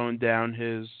of toned down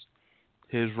his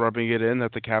rubbing it in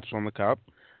that the Caps won the cup.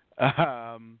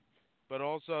 But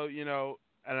also, you know,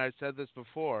 and I said this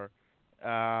before,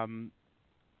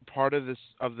 part of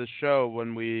the show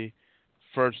when we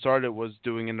first started was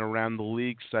doing an around the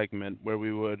league segment where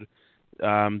we would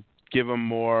give a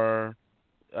more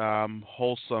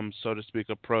wholesome, so to speak,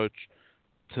 approach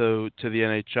to the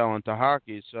NHL and to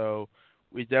hockey. So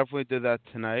we definitely did that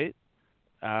tonight.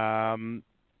 And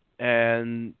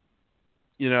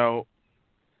you know,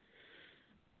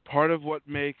 part of what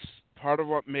makes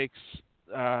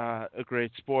a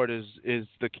great sport is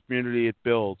the community it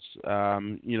builds.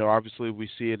 You know, obviously we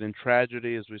see it in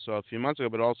tragedy, as we saw a few months ago,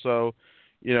 but also,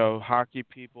 you know, hockey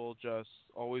people just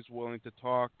always willing to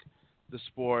talk the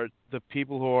sport. The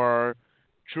people who are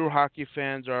true hockey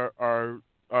fans are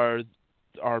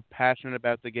passionate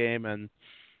about the game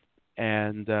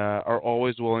and are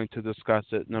always willing to discuss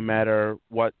it, no matter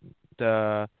what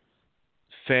the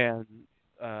fan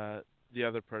the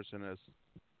other person is.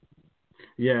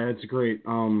 Yeah, it's great.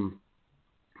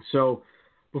 So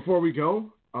before we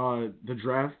go, the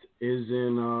draft is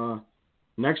in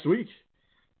next week.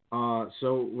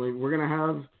 So we're going to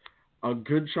have a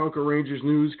good chunk of Rangers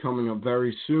news coming up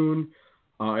very soon.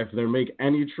 If they make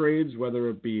any trades, whether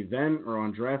it be then or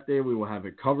on draft day, we will have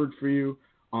it covered for you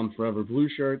on Forever Blue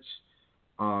Shirts.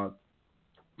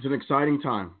 It's an exciting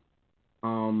time.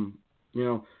 You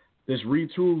know, this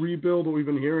retool, rebuild that we've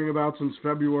been hearing about since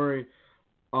February,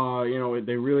 you know,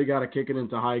 they really got to kick it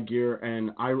into high gear. And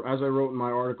as I wrote in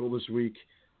my article this week,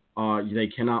 they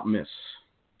cannot miss.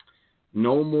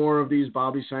 No more of these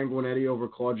Bobby Sanguinetti over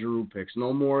Claude Giroux picks.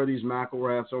 No more of these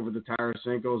McElraths over the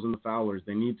Tarasenkos and the Fowlers.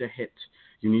 They need to hit.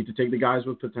 You need to take the guys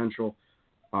with potential.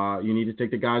 You need to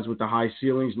take the guys with the high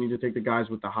ceilings. You need to take the guys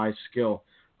with the high skill.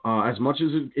 As much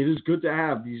as it is good to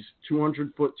have these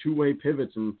 200-foot two-way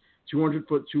pivots and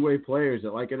 200-foot two-way players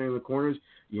that like getting in the corners,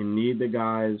 you need the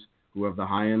guys who have the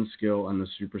high-end skill and the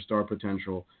superstar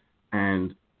potential.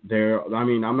 And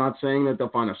I'm not saying that they'll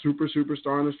find a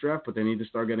superstar in this draft, but they need to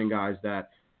start getting guys that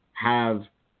have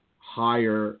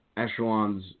higher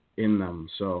echelons in them.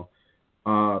 So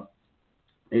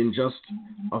in just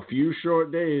a few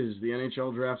short days, the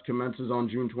NHL draft commences on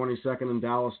June 22nd in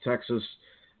Dallas, Texas,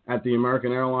 at the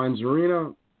American Airlines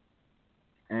Arena.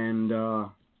 And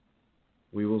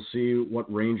we will see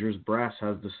what Rangers brass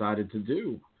has decided to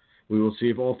do. We will see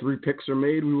if all 3 picks are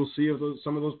made. We will see if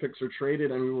some of those picks are traded,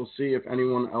 and we will see if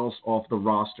anyone else off the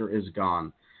roster is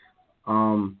gone.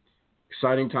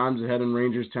 Exciting times ahead in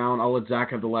Rangers Town. I'll let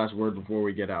Zach have the last word before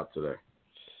we get out today.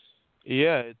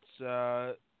 Yeah,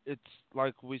 it's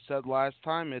like we said last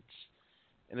time. It's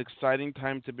an exciting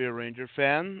time to be a Ranger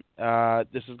fan.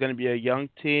 This is going to be a young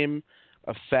team,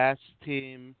 a fast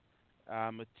team,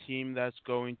 a team that's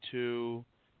going to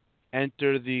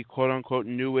enter the quote-unquote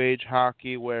new age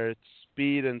hockey where it's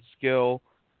speed and skill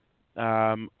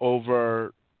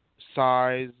over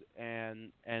size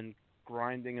and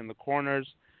grinding in the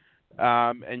corners.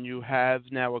 And you have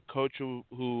now a coach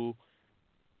who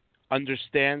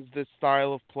understands this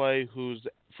style of play, who's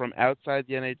from outside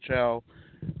the NHL.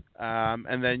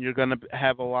 And then you're going to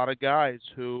have a lot of guys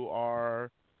who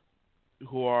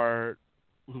grew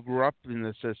up in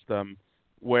the system,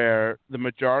 where the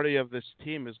majority of this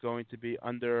team is going to be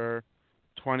under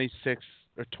 26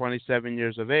 or 27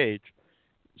 years of age.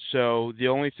 So the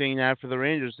only thing now for the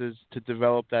Rangers is to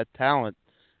develop that talent.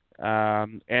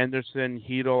 Anderson,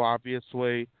 Hedel,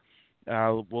 obviously.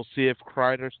 We'll see if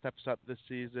Kreider steps up this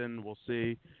season. We'll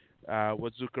see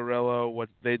what Zuccarello, what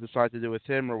they decide to do with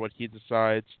him, or what he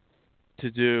decides to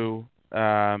do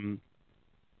in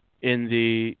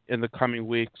the coming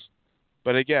weeks.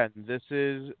 But again, this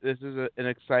is an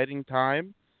exciting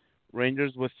time.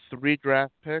 Rangers with 3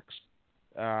 draft picks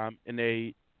in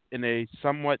a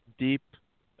somewhat deep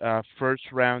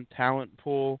first round talent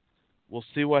pool. We'll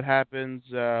see what happens,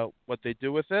 what they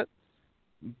do with it.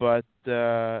 But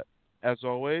as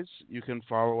always, you can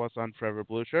follow us on Forever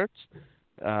Blue Shirts.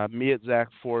 Me at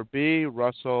Zach4B,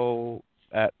 Russell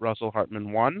at Russell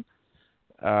Hartman 1.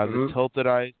 The Tilted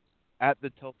Ice at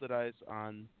the Tilted Ice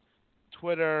on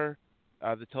Twitter.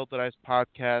 The Tilted Ice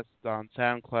podcast on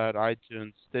SoundCloud,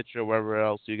 iTunes, Stitcher, wherever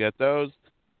else you get those.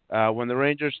 When the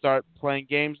Rangers start playing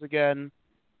games again,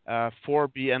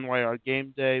 4B NYR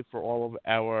Game Day for all of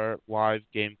our live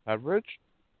game coverage.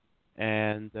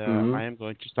 And I am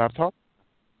going to stop talking.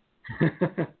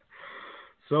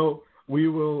 So we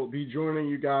will be joining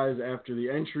you guys after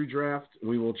the entry draft.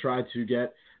 We will try to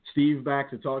get Steve back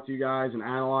to talk to you guys and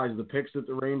analyze the picks that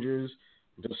the Rangers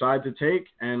decide to take,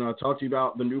 and talk to you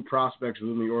about the new prospects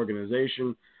within the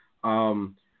organization.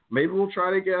 Maybe we'll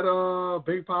try to get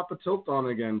Big Papa Tilt on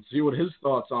again, see what his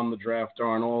thoughts on the draft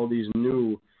are and all these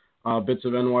new bits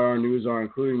of NYR news are,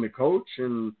 including the coach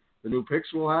and the new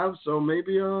picks we'll have. So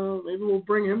maybe we'll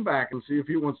bring him back and see if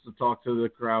he wants to talk to the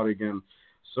crowd again.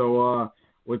 So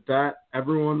with that,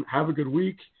 everyone, have a good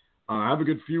week. Have a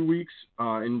good few weeks.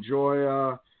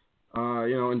 Enjoy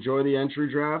the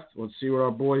entry draft. Let's see what our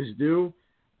boys do.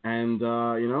 And,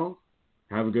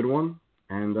 have a good one.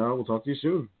 And we'll talk to you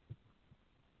soon.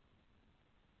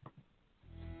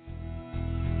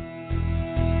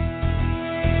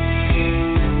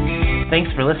 Thanks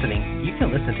for listening. You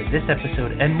can listen to this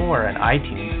episode and more on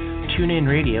iTunes, TuneIn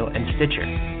Radio, and Stitcher.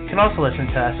 You can also listen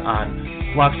to us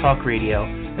on Blog Talk Radio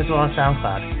as well as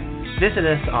SoundCloud. Visit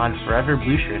us on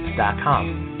foreverblueshirts.com.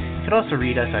 You can also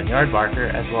read us on Yardbarker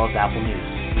as well as Apple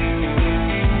News.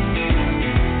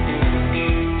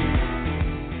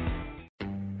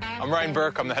 I'm Ryan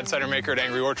Burke. I'm the head cider maker at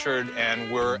Angry Orchard,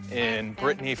 and we're in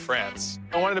Brittany, France.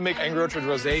 I wanted to make Angry Orchard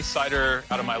Rosé cider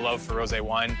out of my love for rosé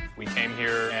wine. We came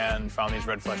here and found these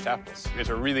red-fleshed apples. It's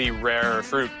a really rare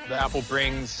fruit. The apple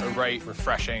brings a right,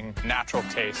 refreshing, natural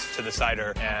taste to the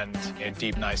cider and a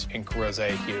deep, nice pink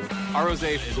rosé hue. Our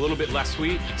rosé is a little bit less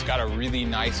sweet. It's got a really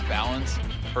nice balance.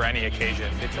 For any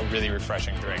occasion, it's a really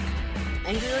refreshing drink.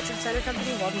 Angry Orchard Cider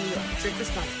Company, Walden, New York. Drink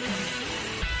responsibly.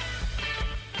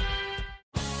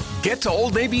 Get to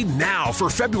Old Navy now for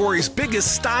February's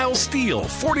biggest style steal.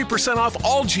 40% off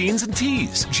all jeans and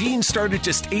tees. Jeans start at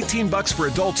just $18 for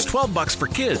adults, $12 for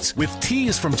kids. With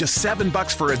tees from just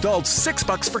 $7 for adults,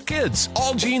 $6 for kids.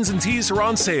 All jeans and tees are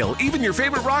on sale, even your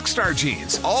favorite Rockstar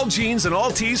jeans. All jeans and all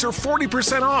tees are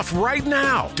 40% off right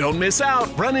now. Don't miss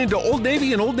out. Run into Old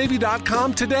Navy and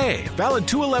OldNavy.com today. Valid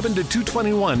 2/11 to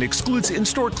 2/21. Excludes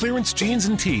in-store clearance jeans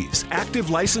and tees. Active,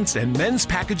 licensed, and men's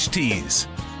package tees.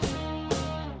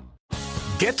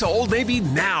 Get to Old Navy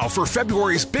now for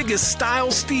February's biggest style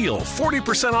steal.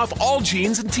 40% off all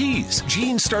jeans and tees.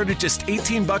 Jeans start at just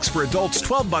 $18 for adults,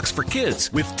 $12 for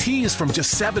kids. With tees from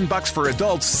just $7 for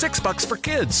adults, $6 for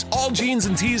kids. All jeans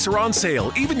and tees are on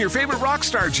sale, even your favorite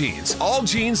Rockstar jeans. All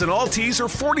jeans and all tees are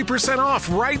 40% off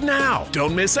right now.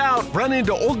 Don't miss out. Run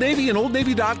into Old Navy and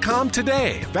OldNavy.com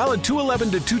today. Valid 2/11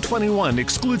 to 2/21.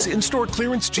 Excludes in-store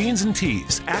clearance jeans and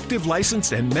tees. Active,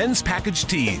 licensed, and men's package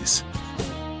tees.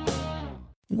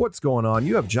 What's going on?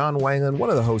 You have John Wangland, one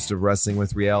of the hosts of Wrestling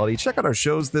with Reality. Check out our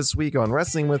shows this week on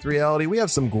Wrestling with Reality. We have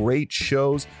some great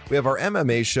shows. We have our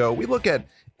MMA show. We look at,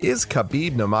 is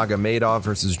Khabib Nurmagomedov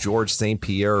versus George St.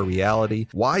 Pierre a reality?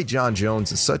 Why John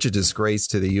Jones is such a disgrace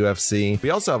to the UFC. We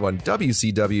also have on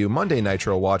WCW Monday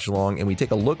Nitro Watch Along, and we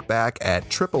take a look back at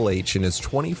Triple H in his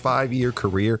 25-year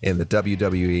career in the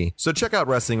WWE. So check out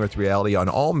Wrestling with Reality on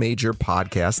all major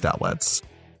podcast outlets.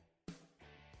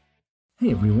 Hey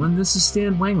everyone, this is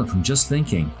Stan Wangler from Just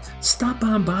Thinking. Stop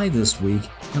on by this week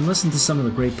and listen to some of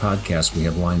the great podcasts we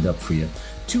have lined up for you.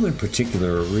 Two in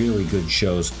particular are really good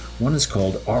shows. One is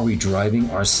called Are We Driving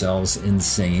Ourselves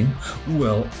Insane?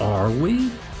 Well, are we?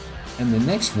 And the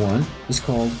next one is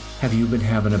called Have You Been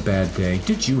Having a Bad Day?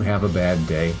 Did you have a bad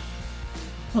day?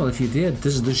 Well, if you did,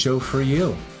 this is the show for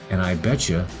you. And I bet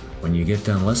you, when you get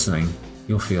done listening,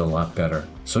 you'll feel a lot better.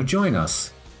 So join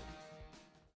us.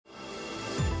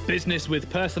 Business with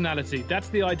personality. That's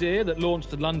the idea that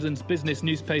launched London's business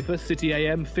newspaper, City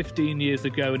AM, 15 years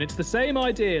ago. And it's the same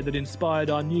idea that inspired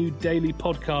our new daily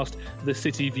podcast, The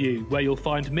City View, where you'll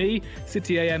find me,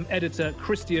 City AM editor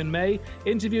Christian May,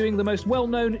 interviewing the most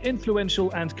well-known,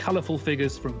 influential and colourful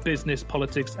figures from business,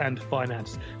 politics and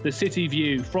finance. The City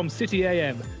View from City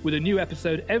AM, with a new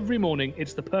episode every morning.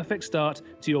 It's the perfect start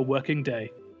to your working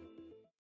day.